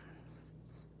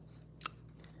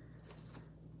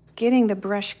getting the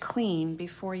brush clean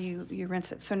before you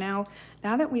rinse it. So now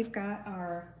that we've got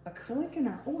our acrylic and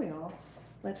our oil,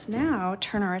 let's now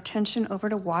turn our attention over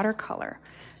to watercolor.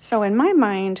 So in my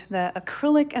mind, the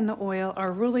acrylic and the oil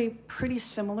are really pretty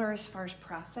similar as far as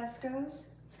process goes.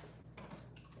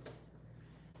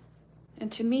 And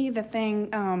to me, the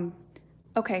thing,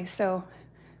 okay, so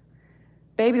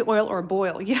baby oil or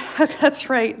boil. Yeah, that's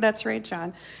right,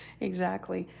 John.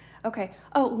 Exactly. Okay.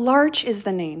 Oh, larch is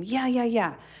the name.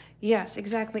 Yeah. Yes,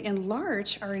 exactly. And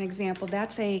larch are an example.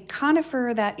 That's a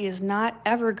conifer that is not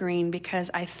evergreen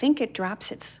because I think it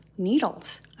drops its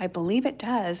needles. I believe it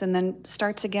does, and then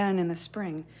starts again in the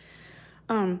spring.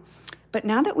 But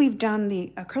now that we've done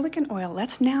the acrylic and oil,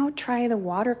 let's now try the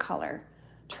watercolor.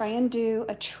 Try and do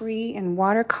a tree in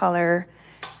watercolor.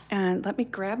 And let me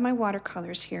grab my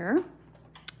watercolors here.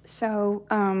 So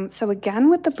again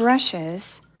with the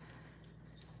brushes,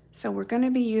 so we're going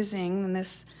to be using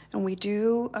this, and we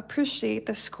do appreciate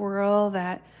the squirrel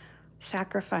that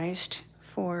sacrificed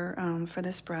for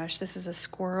this brush. This is a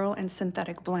squirrel and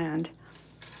synthetic blend.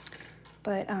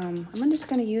 But I'm just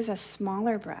going to use a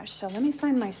smaller brush. So let me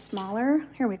find my smaller.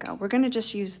 Here we go. We're going to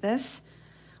just use this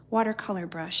watercolor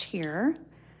brush here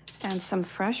and some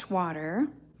fresh water.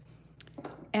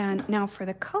 And now for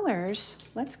the colors,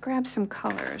 let's grab some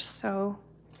colors. So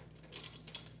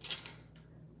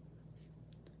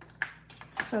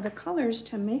the colors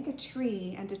to make a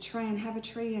tree and to try and have a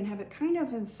tree and have it kind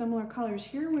of in similar colors.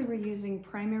 Here we were using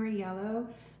primary yellow,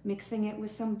 mixing it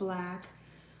with some black.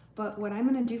 But what I'm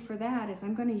going to do for that is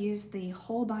I'm going to use the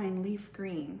Holbein leaf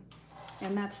green.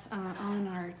 And that's on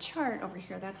our chart over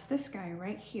here. That's this guy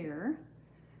right here.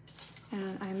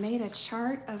 And I made a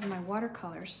chart of my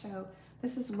watercolors. So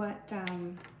this is what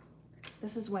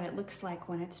it looks like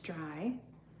when it's dry,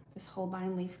 this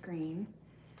Holbein leaf green.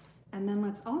 And then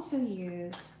let's also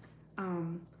use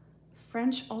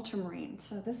French ultramarine.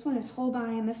 So this one is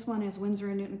Holbein, this one is Winsor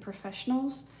 & Newton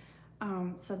Professionals.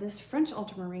 So this French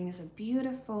ultramarine is a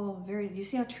beautiful, you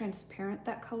see how transparent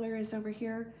that color is over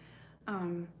here?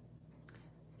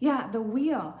 Yeah, the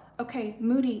wheel. Okay,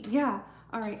 Moody, yeah.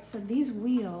 All right, so these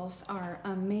wheels are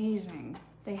amazing.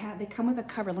 They come with a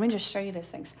cover. Let me just show you these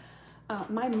things.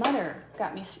 My mother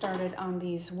got me started on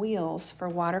these wheels for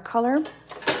watercolor.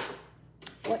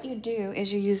 What you do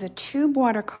is you use a tube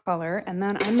watercolor, and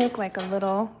then I make like a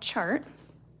little chart.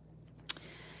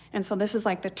 And so this is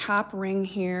like the top ring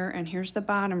here, and here's the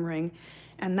bottom ring.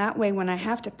 And that way when I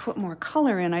have to put more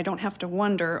color in, I don't have to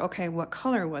wonder, okay, what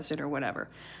color was it or whatever.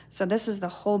 So this is the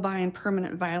Holbein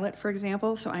Permanent Violet, for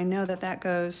example. So I know that that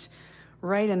goes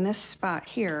right in this spot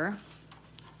here.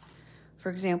 For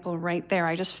example, right there.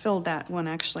 I just filled that one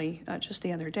actually just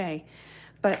the other day.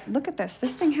 But look at this.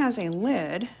 This thing has a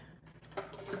lid,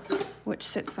 which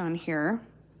sits on here.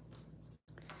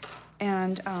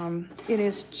 And it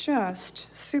is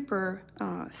just super,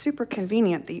 super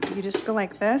convenient. You just go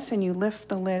like this and you lift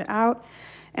the lid out,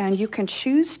 and you can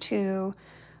choose to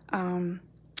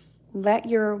let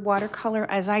your watercolor,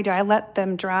 as I do, I let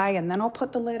them dry and then I'll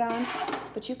put the lid on.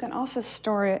 But you can also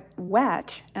store it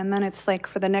wet, and then it's like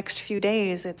for the next few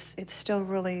days, it's still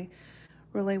really,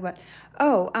 really wet.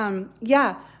 Oh,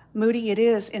 yeah, Moody, it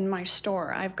is in my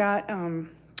store. I've got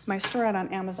my store out on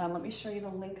Amazon. Let me show you the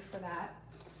link for that.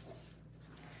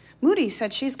 Moody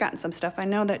said she's gotten some stuff. I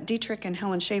know that Dietrich and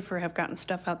Helen Schaefer have gotten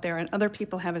stuff out there, and other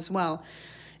people have as well.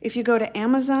 If you go to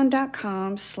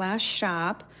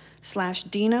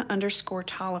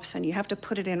amazon.com/shop/Dena_Tollefson, you have to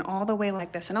put it in all the way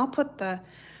like this. And I'll put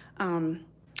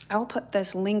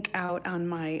this link out on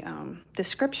my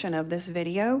description of this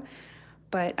video.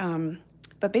 But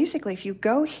basically, if you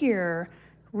go here,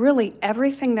 really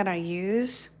everything that I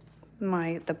use,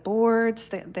 the boards,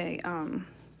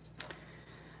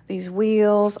 these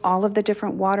wheels, all of the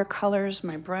different watercolors,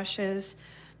 my brushes,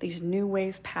 these New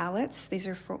Wave palettes, these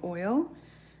are for oil.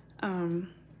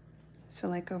 So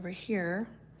like over here,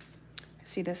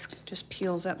 See, this just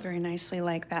peels up very nicely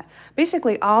like that.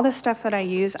 Basically, all the stuff that I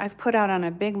use, I've put out on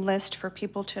a big list for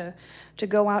people to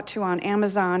go out to on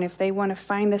Amazon if they want to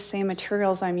find the same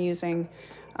materials I'm using.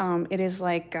 It is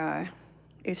like,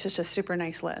 it's just a super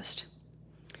nice list.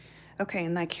 Okay,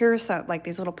 and like here's like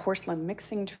these little porcelain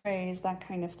mixing trays, that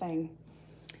kind of thing.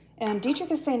 And Dietrich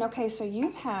is saying, okay, so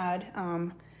you've had,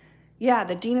 yeah,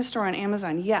 the Dena store on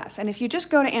Amazon, yes. And if you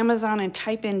just go to Amazon and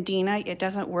type in Dena, it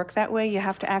doesn't work that way. You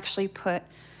have to actually put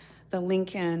the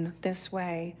link in this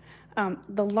way.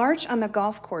 The larch on the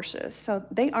golf courses, so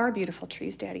they are beautiful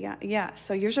trees, Daddy. Yeah,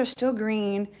 so yours are still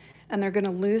green, and they're gonna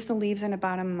lose the leaves in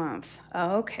about a month.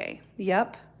 Okay,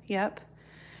 yep.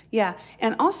 Yeah,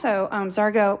 and also,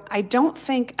 Zargo, I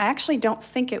actually don't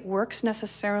think it works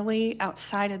necessarily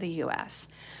outside of the US.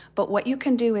 But what you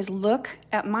can do is look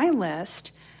at my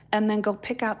list and then go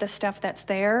pick out the stuff that's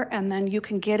there, and then you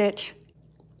can get it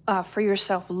for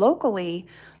yourself locally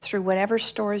through whatever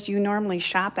stores you normally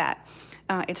shop at.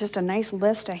 It's just a nice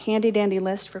list, a handy dandy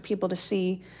list for people to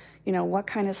see, you know, what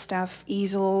kind of stuff,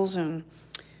 easels and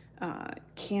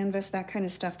canvas, that kind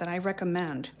of stuff that I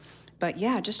recommend. But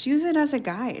yeah, just use it as a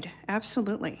guide,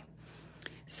 absolutely.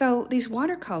 So these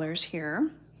watercolors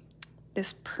here,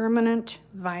 this permanent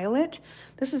violet,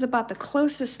 this is about the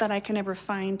closest that I can ever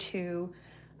find to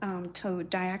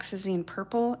dioxazine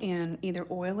purple in either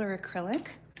oil or acrylic.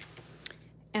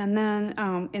 And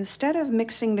then instead of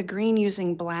mixing the green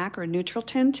using black or neutral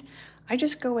tint, I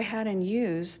just go ahead and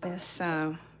use this,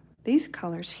 these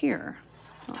colors here.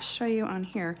 I'll show you on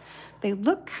here. They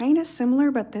look kind of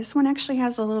similar, but this one actually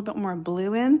has a little bit more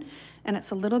blue in, and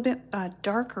it's a little bit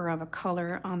darker of a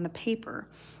color on the paper.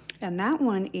 And that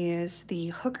one is the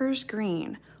Hooker's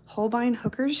Green, Holbein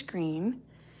Hooker's Green.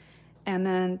 And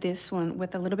then this one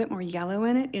with a little bit more yellow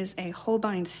in it is a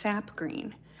Holbein Sap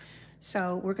Green.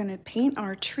 So we're gonna paint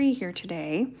our tree here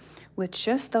today with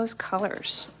just those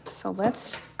colors. So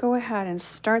let's go ahead and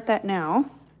start that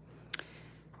now.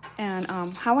 And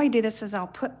how I do this is I'll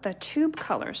put the tube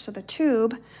colors. So the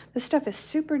tube, this stuff is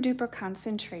super duper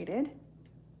concentrated.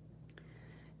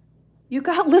 You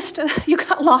got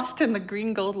lost in the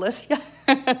green gold list. Yeah.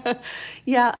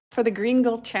 Yeah, for the green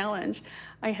gold challenge.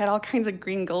 I had all kinds of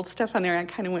green gold stuff on there. I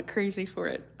kind of went crazy for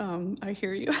it. I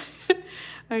hear you.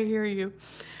 I hear you.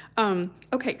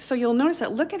 Okay, so you'll notice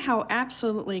that look at how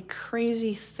absolutely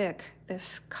crazy thick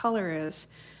this color is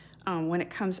when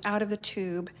it comes out of the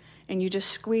tube, and you just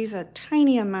squeeze a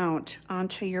tiny amount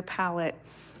onto your palette.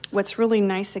 What's really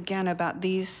nice again about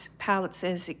these palettes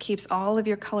is it keeps all of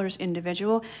your colors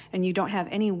individual and you don't have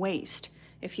any waste.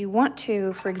 If you want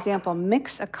to, for example,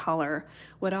 mix a color,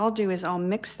 what I'll do is I'll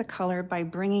mix the color by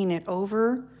bringing it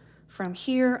over from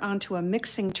here onto a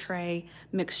mixing tray,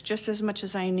 mix just as much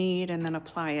as I need, and then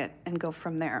apply it and go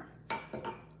from there.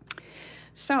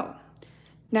 So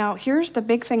now here's the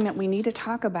big thing that we need to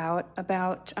talk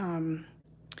about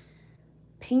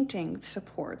painting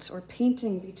supports or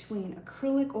painting between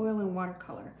acrylic, oil, and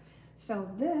watercolor. So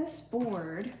this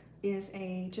board is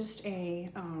just a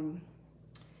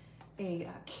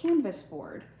canvas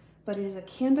board, but it is a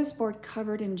canvas board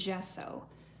covered in gesso.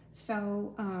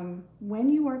 So when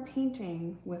you are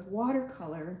painting with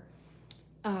watercolor,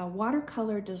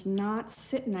 watercolor does not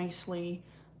sit nicely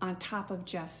on top of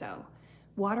gesso.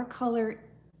 Watercolor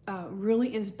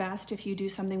really is best if you do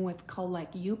something with called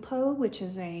like UPO, which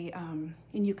is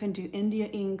and you can do India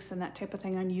inks and that type of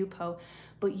thing on UPO,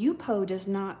 but UPO does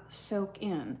not soak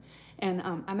in. And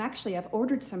I've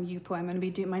ordered some UPO. I'm going to be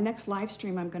doing my next live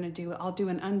stream. I'll do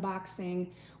an unboxing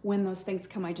when those things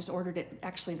come. I just ordered it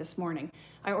actually this morning.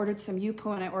 I ordered some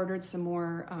UPO and I ordered some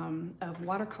more of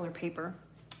watercolor paper.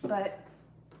 But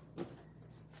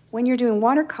when you're doing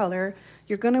watercolor,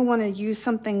 you're going to want to use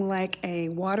something like a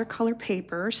watercolor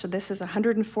paper. So this is a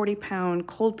 140-pound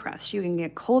cold press. You can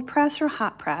get cold press or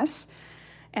hot press.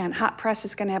 And hot press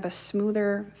is going to have a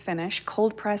smoother finish.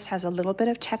 Cold press has a little bit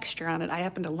of texture on it. I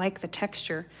happen to like the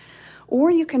texture.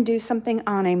 Or you can do something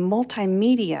on a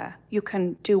multimedia. You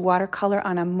can do watercolor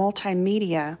on a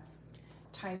multimedia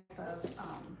type of,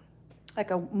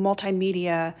 like a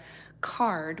multimedia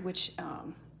card, which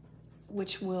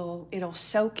it'll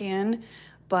soak in,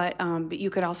 but you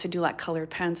could also do like colored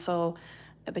pencil,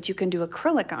 but you can do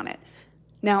acrylic on it.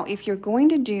 Now, if you're going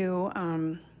to do,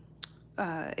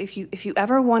 if you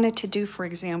ever wanted to do, for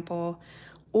example,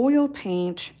 oil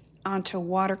paint onto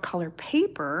watercolor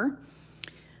paper,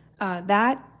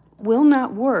 that will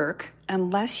not work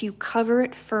unless you cover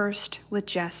it first with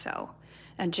gesso.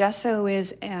 And gesso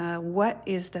is what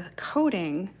is the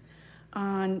coating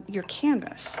on your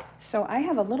canvas. So I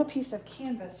have a little piece of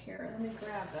canvas here. Let me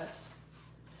grab this.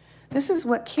 This is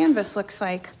what canvas looks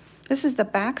like. This is the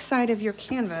back side of your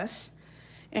canvas,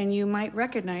 and you might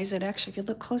recognize it. Actually, if you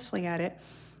look closely at it,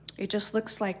 it just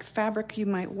looks like fabric you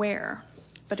might wear.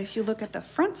 But if you look at the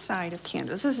front side of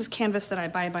canvas, this is canvas that I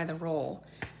buy by the roll.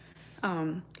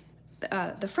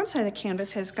 The front side of the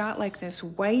canvas has got like this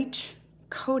white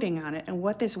coating on it, and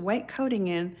what this white coating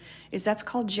in is, that's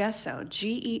called gesso,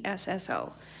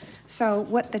 G-E-S-S-O. So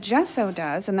what the gesso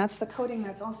does, and that's the coating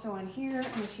that's also on here,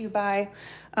 and if you buy,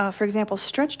 for example,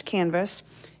 stretched canvas,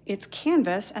 it's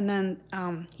canvas and then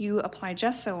you apply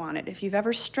gesso on it. If you've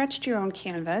ever stretched your own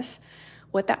canvas,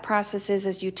 what that process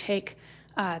is you take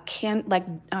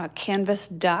canvas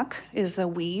duck is the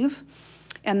weave,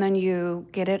 and then you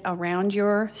get it around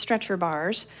your stretcher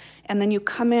bars, and then you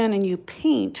come in and you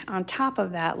paint on top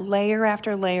of that layer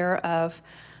after layer of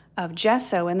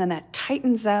gesso, and then that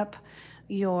tightens up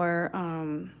your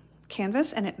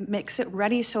canvas, and it makes it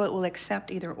ready so it will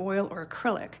accept either oil or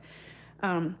acrylic.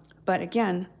 But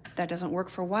again, that doesn't work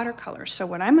for watercolor. So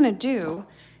what I'm gonna do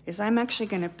is I'm actually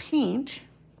gonna paint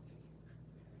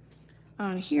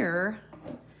on here,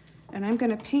 and I'm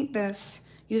gonna paint this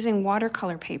using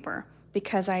watercolor paper,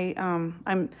 because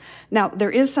now there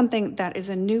is something that is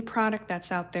a new product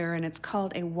that's out there, and it's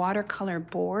called a watercolor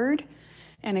board.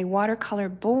 And a watercolor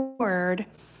board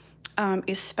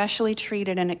is specially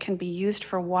treated, and it can be used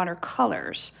for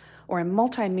watercolors, or a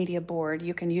multimedia board.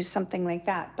 You can use something like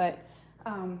that. But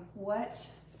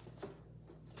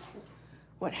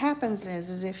what happens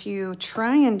is if you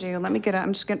try and do, let me get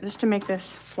I'm just to make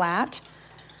this flat,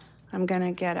 I'm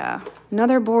gonna get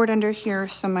another board under here,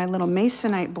 so my little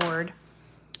masonite board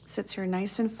sits here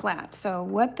nice and flat. So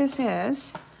what this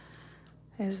is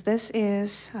this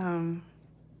is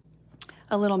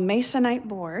a little masonite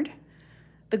board.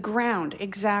 The ground,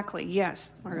 exactly,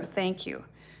 yes, Margo, thank you.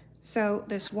 So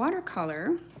this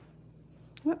watercolor,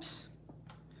 whoops.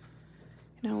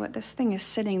 You know what, this thing is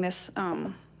sitting,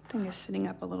 thing is sitting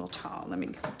up a little tall. Let me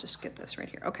just get this right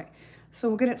here. Okay, so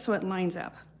we'll get it so it lines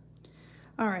up.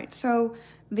 All right, so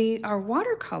our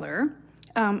watercolor,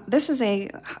 this is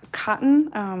a cotton,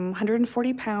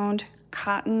 140-pound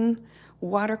cotton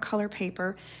watercolor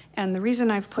paper. And the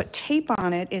reason I've put tape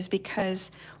on it is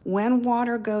because when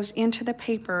water goes into the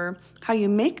paper, how you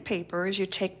make paper is you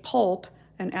take pulp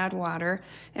and add water,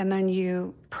 and then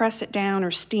you press it down or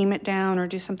steam it down or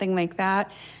do something like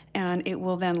that, and it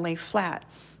will then lay flat.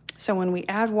 So when we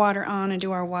add water on and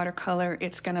do our watercolor,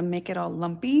 it's gonna make it all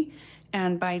lumpy.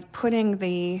 And by putting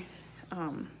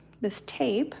this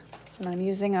tape, and I'm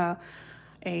using a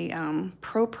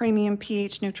Pro Premium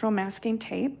pH neutral masking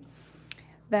tape,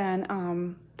 then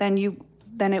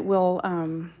it will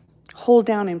hold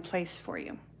down in place for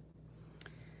you.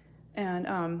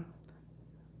 And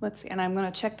let's see, and I'm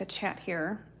gonna check the chat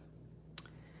here.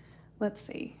 Let's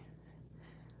see.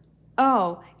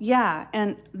 Oh, yeah,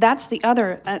 and that's the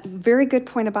other very good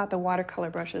point about the watercolor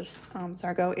brushes,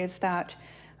 Zargo, is that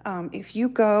if you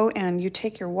go and you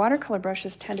take your watercolor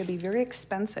brushes, tend to be very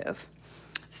expensive.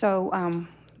 So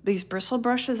these bristle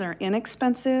brushes are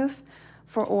inexpensive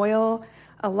for oil.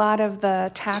 A lot of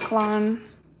the Taklon,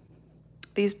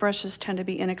 these brushes tend to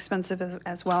be inexpensive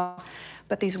as well.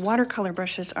 But these watercolor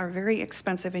brushes are very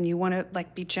expensive, and you want to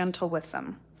like be gentle with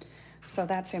them. So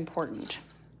that's important.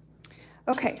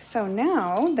 Okay, so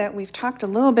now that we've talked a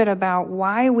little bit about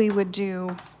why we would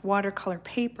do watercolor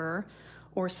paper,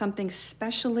 or something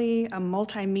specially a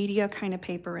multimedia kind of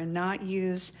paper, and not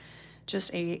use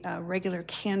just a regular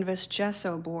canvas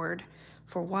gesso board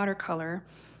for watercolor,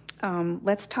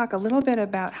 let's talk a little bit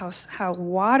about how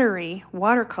watery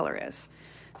watercolor is.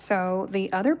 So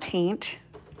the other paint,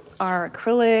 our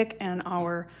acrylic and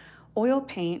our oil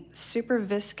paint, super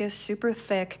viscous, super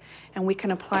thick, and we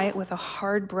can apply it with a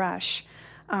hard brush.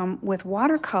 With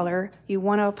watercolor, you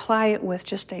want to apply it with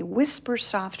just a whisper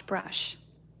soft brush.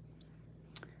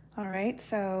 All right,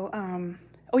 so,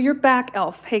 oh, you're back,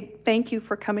 Elf. Hey, thank you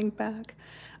for coming back.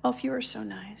 Elf, you are so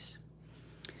nice.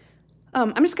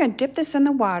 I'm just gonna dip this in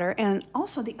the water. And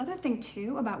also the other thing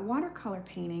too about watercolor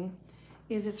painting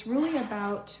is it's really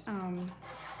about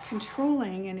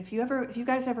controlling, and if you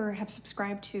guys ever have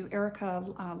subscribed to Erica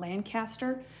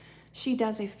Lancaster, she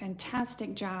does a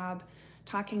fantastic job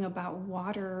talking about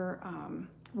water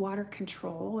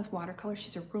control with watercolor.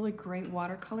 She's a really great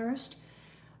watercolorist.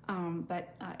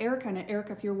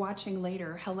 Erica, if you're watching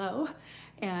later, hello.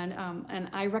 And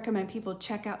I recommend people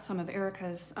check out some of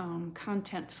Erica's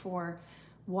content for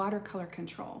watercolor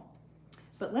control.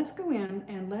 But let's go in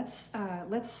and let's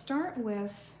start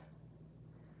with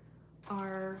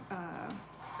our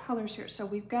colors here. So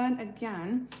we've got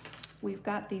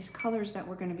these colors that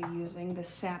we're going to be using, the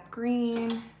sap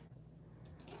green,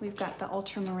 we've got the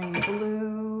ultramarine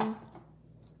blue,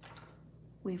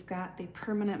 We've got the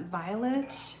permanent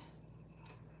violet.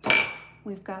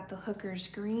 We've got the hooker's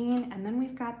green, and then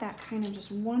we've got that kind of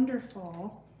just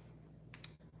wonderful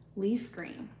leaf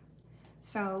green.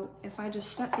 So if I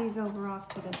just set these over off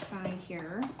to the side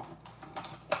here,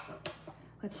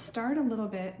 let's start a little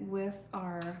bit with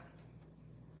our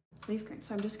leaf green.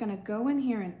 So I'm just gonna go in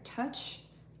here and touch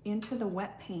into the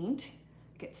wet paint,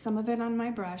 get some of it on my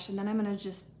brush, and then I'm gonna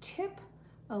just tip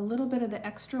a little bit of the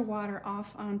extra water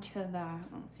off onto the, I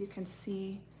don't know if you can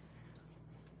see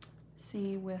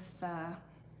with the,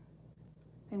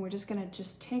 and we're just gonna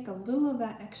just take a little of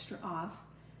that extra off,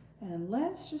 and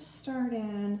let's just start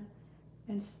in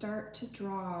and start to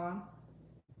draw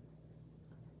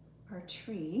our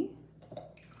tree.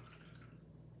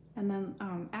 And then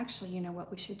actually, you know what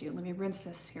we should do? Let me rinse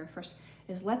this here first,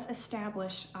 is let's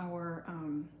establish our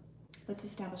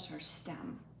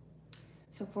stem.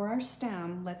 So for our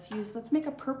stem, let's make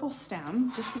a purple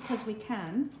stem just because we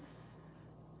can.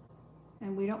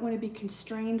 And we don't want to be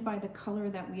constrained by the color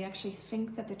that we actually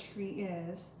think that the tree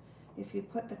is. If you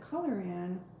put the color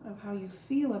in of how you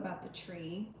feel about the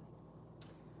tree,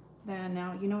 then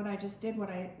now, you know what I just did,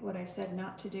 what I said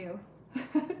not to do,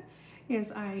 is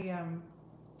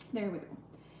there we go,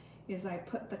 is I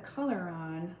put the color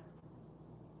on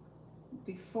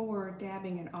before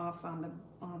dabbing it off on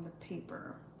the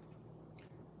paper.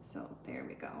 So there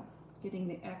we go, getting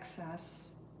the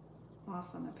excess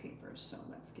off on the paper. So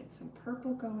let's get some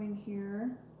purple going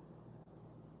here.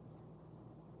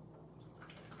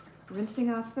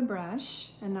 Rinsing off the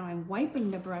brush, and now I'm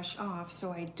wiping the brush off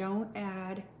so I don't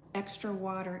add extra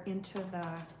water into the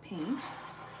paint.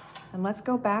 And let's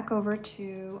go back over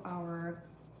to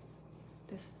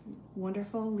this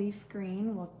wonderful leaf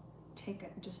green. We'll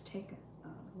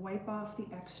wipe off the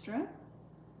extra.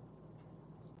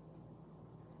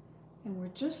 And we're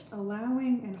just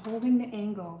allowing and holding the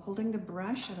angle, holding the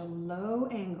brush at a low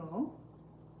angle.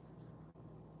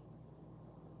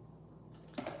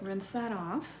 Rinse that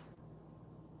off.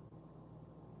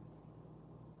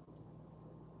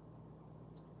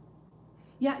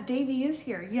 Yeah, Davy is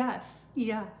here, yes,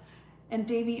 yeah. And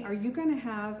Davy, are you gonna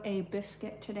have a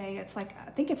biscuit today? It's like,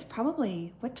 I think it's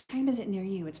probably, what time is it near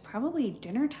you? It's probably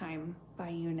dinner time by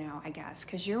you now, I guess,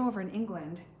 because you're over in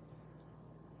England.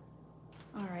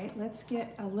 All right, let's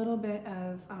get a little bit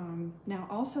of, now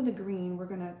also the green, we're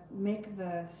gonna make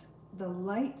the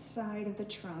light side of the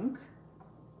trunk.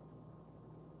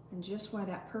 And just while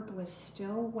that purple is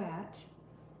still wet,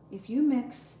 if you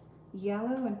mix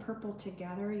yellow and purple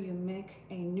together, you make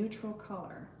a neutral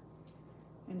color.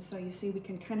 And so you see we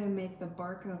can kind of make the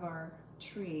bark of our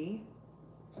tree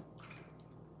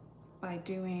by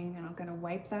doing, and I'm gonna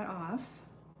wipe that off,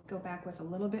 go back with a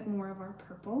little bit more of our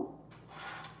purple.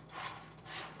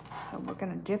 So we're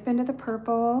gonna dip into the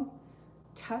purple,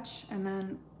 touch, and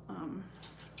then I'll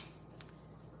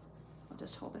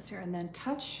just hold this here, and then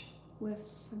touch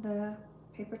with the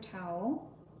paper towel.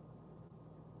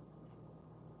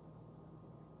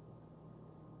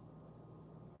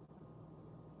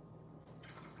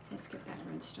 Let's get that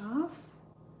rinsed off.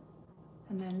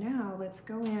 And then now let's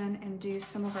go in and do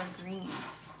some of our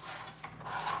greens.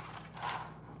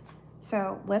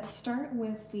 So let's start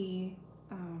with the,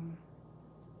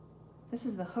 this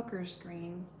is the hooker's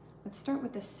green. Let's start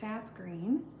with the sap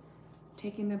green,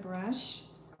 taking the brush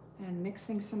and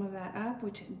mixing some of that up.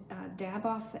 We dab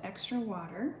off the extra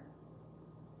water.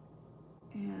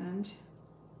 And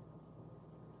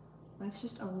let's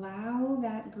just allow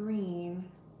that green,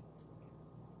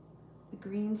 the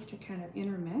greens to kind of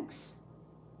intermix.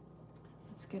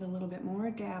 Let's get a little bit more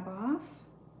dab off.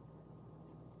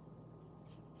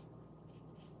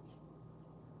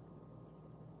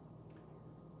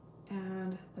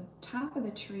 And the top of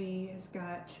the tree has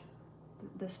got,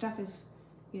 the stuff is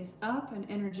up and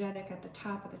energetic at the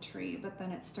top of the tree, but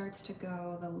then it starts to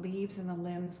go, the leaves and the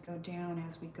limbs go down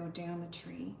as we go down the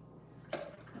tree.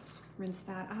 Let's rinse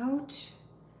that out.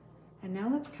 And now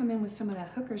let's come in with some of that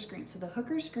hooker's green. So the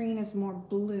hooker's green is more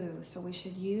blue, so we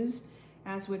should use,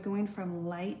 as we're going from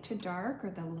light to dark, or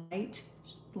the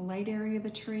light area of the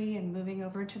tree and moving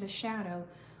over to the shadow,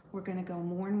 we're gonna go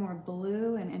more and more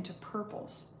blue and into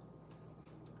purples.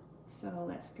 So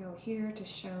let's go here to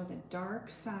show the dark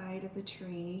side of the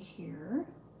tree here.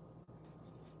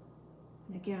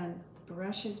 And again, the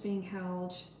brush is being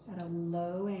held at a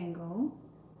low angle.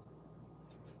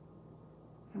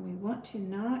 And we want to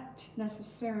not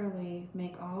necessarily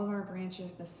make all of our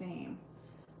branches the same.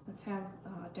 Let's have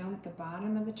down at the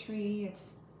bottom of the tree,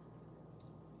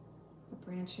 the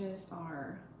branches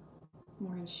are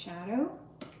more in shadow.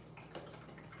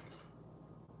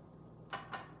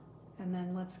 And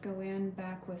then let's go in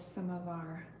back with some of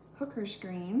our hooker's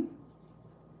green,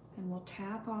 and we'll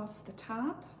tap off the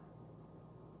top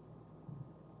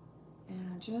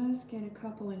and just get a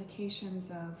couple indications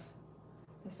of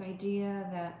this idea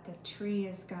that the tree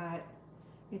has got,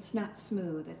 it's not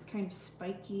smooth, it's kind of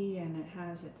spiky and it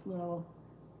has its little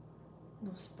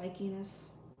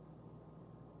spikiness.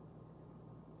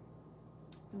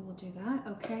 And we'll do that,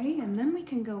 okay, and then we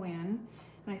can go in,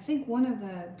 and I think one of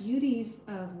the beauties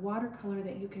of watercolor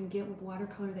that you can get with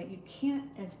watercolor that you can't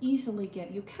as easily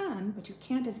get, you can, but you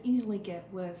can't as easily get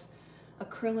with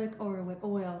acrylic or with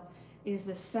oil, is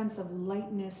the sense of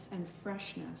lightness and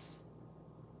freshness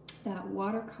that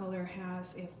watercolor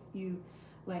has. If you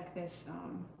like this,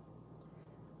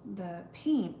 the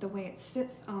paint, the way it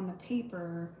sits on the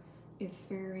paper, it's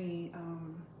very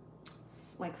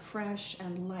like fresh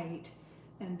and light,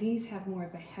 and these have more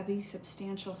of a heavy,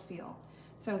 substantial feel.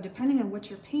 So depending on what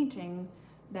you're painting,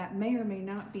 that may or may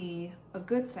not be a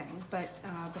good thing, but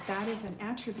that is an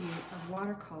attribute of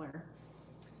watercolor.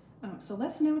 So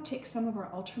let's now take some of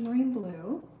our ultramarine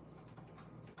blue,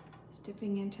 just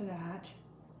dipping into that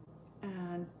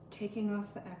and taking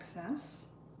off the excess.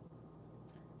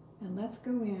 And let's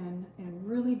go in and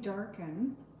really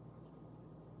darken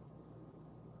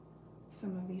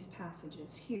some of these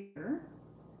passages here.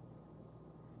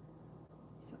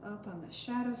 So up on the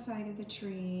shadow side of the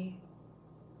tree.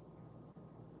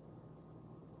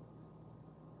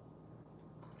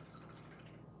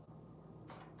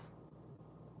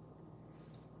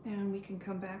 And we can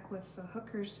come back with the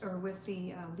hookers, or with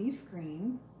the leaf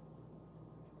green.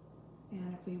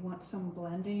 And if we want some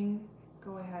blending,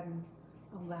 go ahead and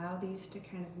allow these to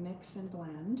kind of mix and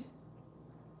blend.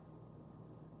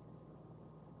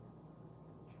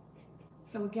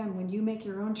 So again, when you make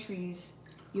your own trees,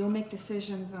 you'll make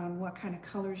decisions on what kind of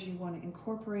colors you want to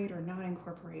incorporate or not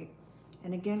incorporate.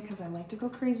 And again, because I like to go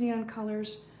crazy on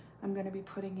colors, I'm going to be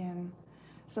putting in,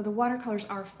 so the watercolors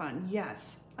are fun.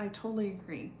 Yes, I totally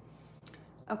agree.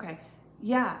 Okay,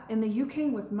 yeah, in the UK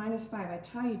with -5, I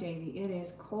tell you, Davey, it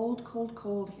is cold, cold,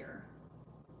 cold here.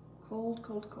 Cold,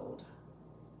 cold, cold.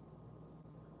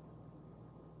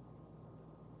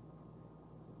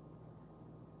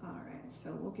 All right,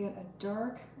 so we'll get a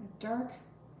dark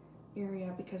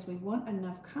area because we want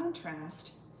enough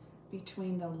contrast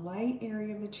between the light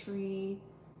area of the tree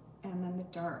and then the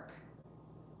dark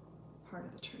part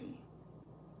of the tree.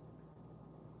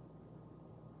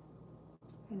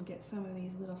 And get some of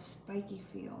these little spiky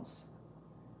feels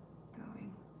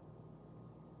going.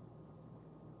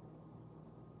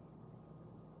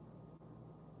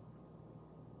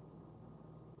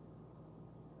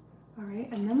 All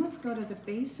right, and then let's go to the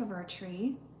base of our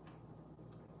tree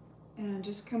and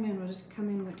just come in. We'll just come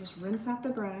in, we'll just rinse out the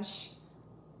brush,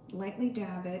 lightly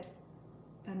dab it,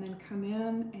 and then come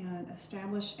in and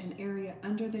establish an area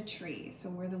under the tree, so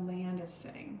where the land is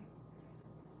sitting.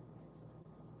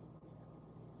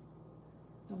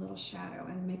 A little shadow,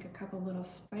 and make a couple little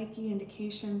spiky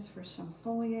indications for some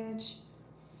foliage.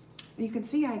 And you can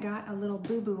see I got a little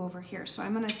boo-boo over here, so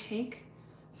I'm going to take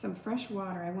some fresh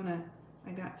water.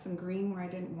 I got some green where I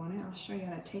didn't want it. I'll show you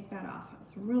how to take that off.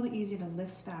 It's really easy to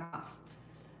lift that off.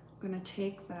 I'm going to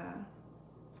take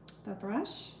the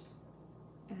brush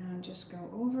and just go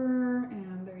over,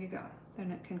 and there you go.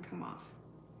 Then it can come off.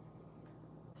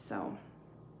 So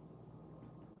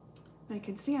I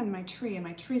can see on my tree, and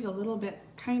my tree's a little bit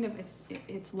kind of,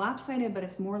 it's lopsided, but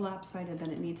it's more lopsided than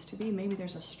it needs to be. Maybe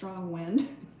there's a strong wind.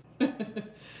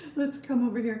 Let's come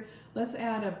over here. Let's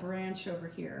add a branch over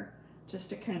here just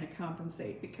to kind of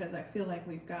compensate, because I feel like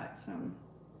we've got some,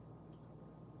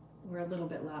 we're a little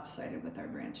bit lopsided with our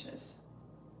branches.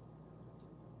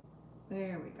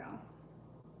 There we go.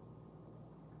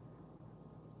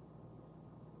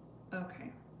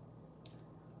 Okay.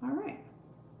 All right.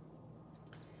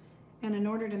 And in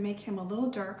order to make him a little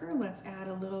darker, let's add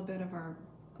a little bit of our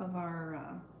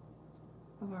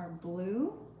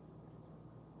blue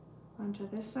onto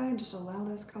this side. Just allow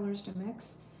those colors to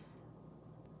mix.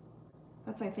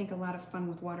 That's, I think, a lot of fun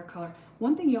with watercolor.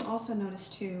 One thing you'll also notice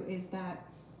too is that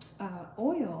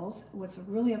oils, what's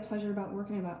really a pleasure about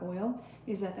working about oil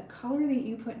is that the color that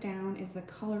you put down is the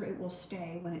color it will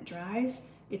stay. When it dries,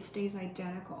 it stays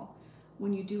identical.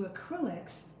 When you do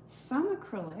acrylics, some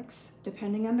acrylics,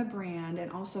 depending on the brand,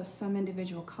 and also some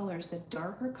individual colors, the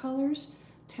darker colors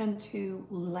tend to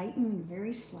lighten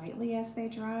very slightly as they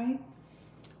dry.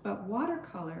 But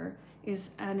watercolor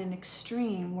is at an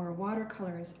extreme where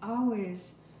watercolor is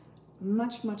always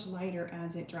much, much lighter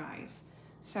as it dries.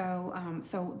 So,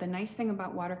 so the nice thing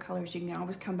about watercolors, you can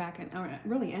always come back and, or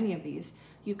really any of these,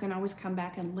 you can always come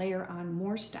back and layer on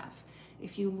more stuff.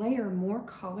 If you layer more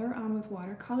color on with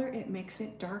watercolor, it makes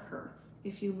it darker.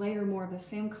 if you layer more of the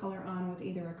same color on with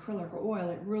either acrylic or oil,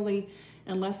 it really,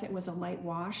 unless it was a light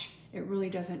wash, it really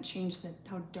doesn't change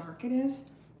how dark it is.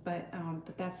 But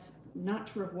that's not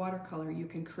true of watercolor. You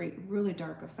can create really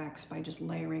dark effects by just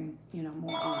layering, you know,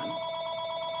 more on.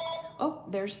 Oh,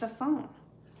 there's the phone.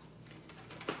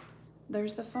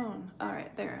 There's the phone. All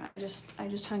right, there. I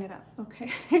just hung it up.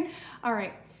 Okay. All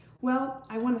right. Well,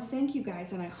 I want to thank you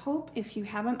guys, and I hope if you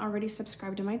haven't already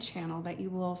subscribed to my channel that you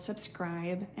will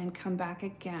subscribe and come back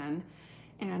again.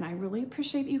 And I really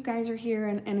appreciate that you guys are here.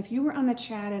 And if you were on the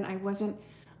chat and I wasn't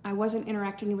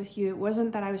interacting with you, it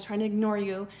wasn't that I was trying to ignore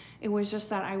you. It was just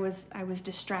that I was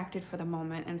distracted for the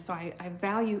moment. And so I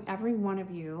value every one of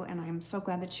you, and I'm so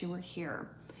glad that you were here.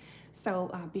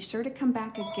 So be sure to come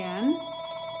back again.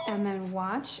 And then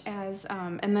watch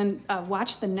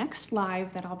watch the next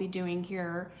live that I'll be doing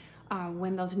here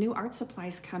when those new art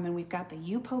supplies come, and we've got the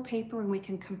UPO paper, and we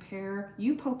can compare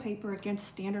UPO paper against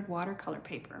standard watercolor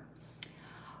paper.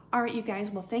 All right, you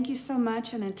guys. Well, thank you so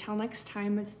much, and until next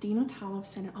time, it's Dena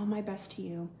Tollefson, and all my best to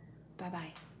you.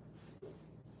 Bye-bye.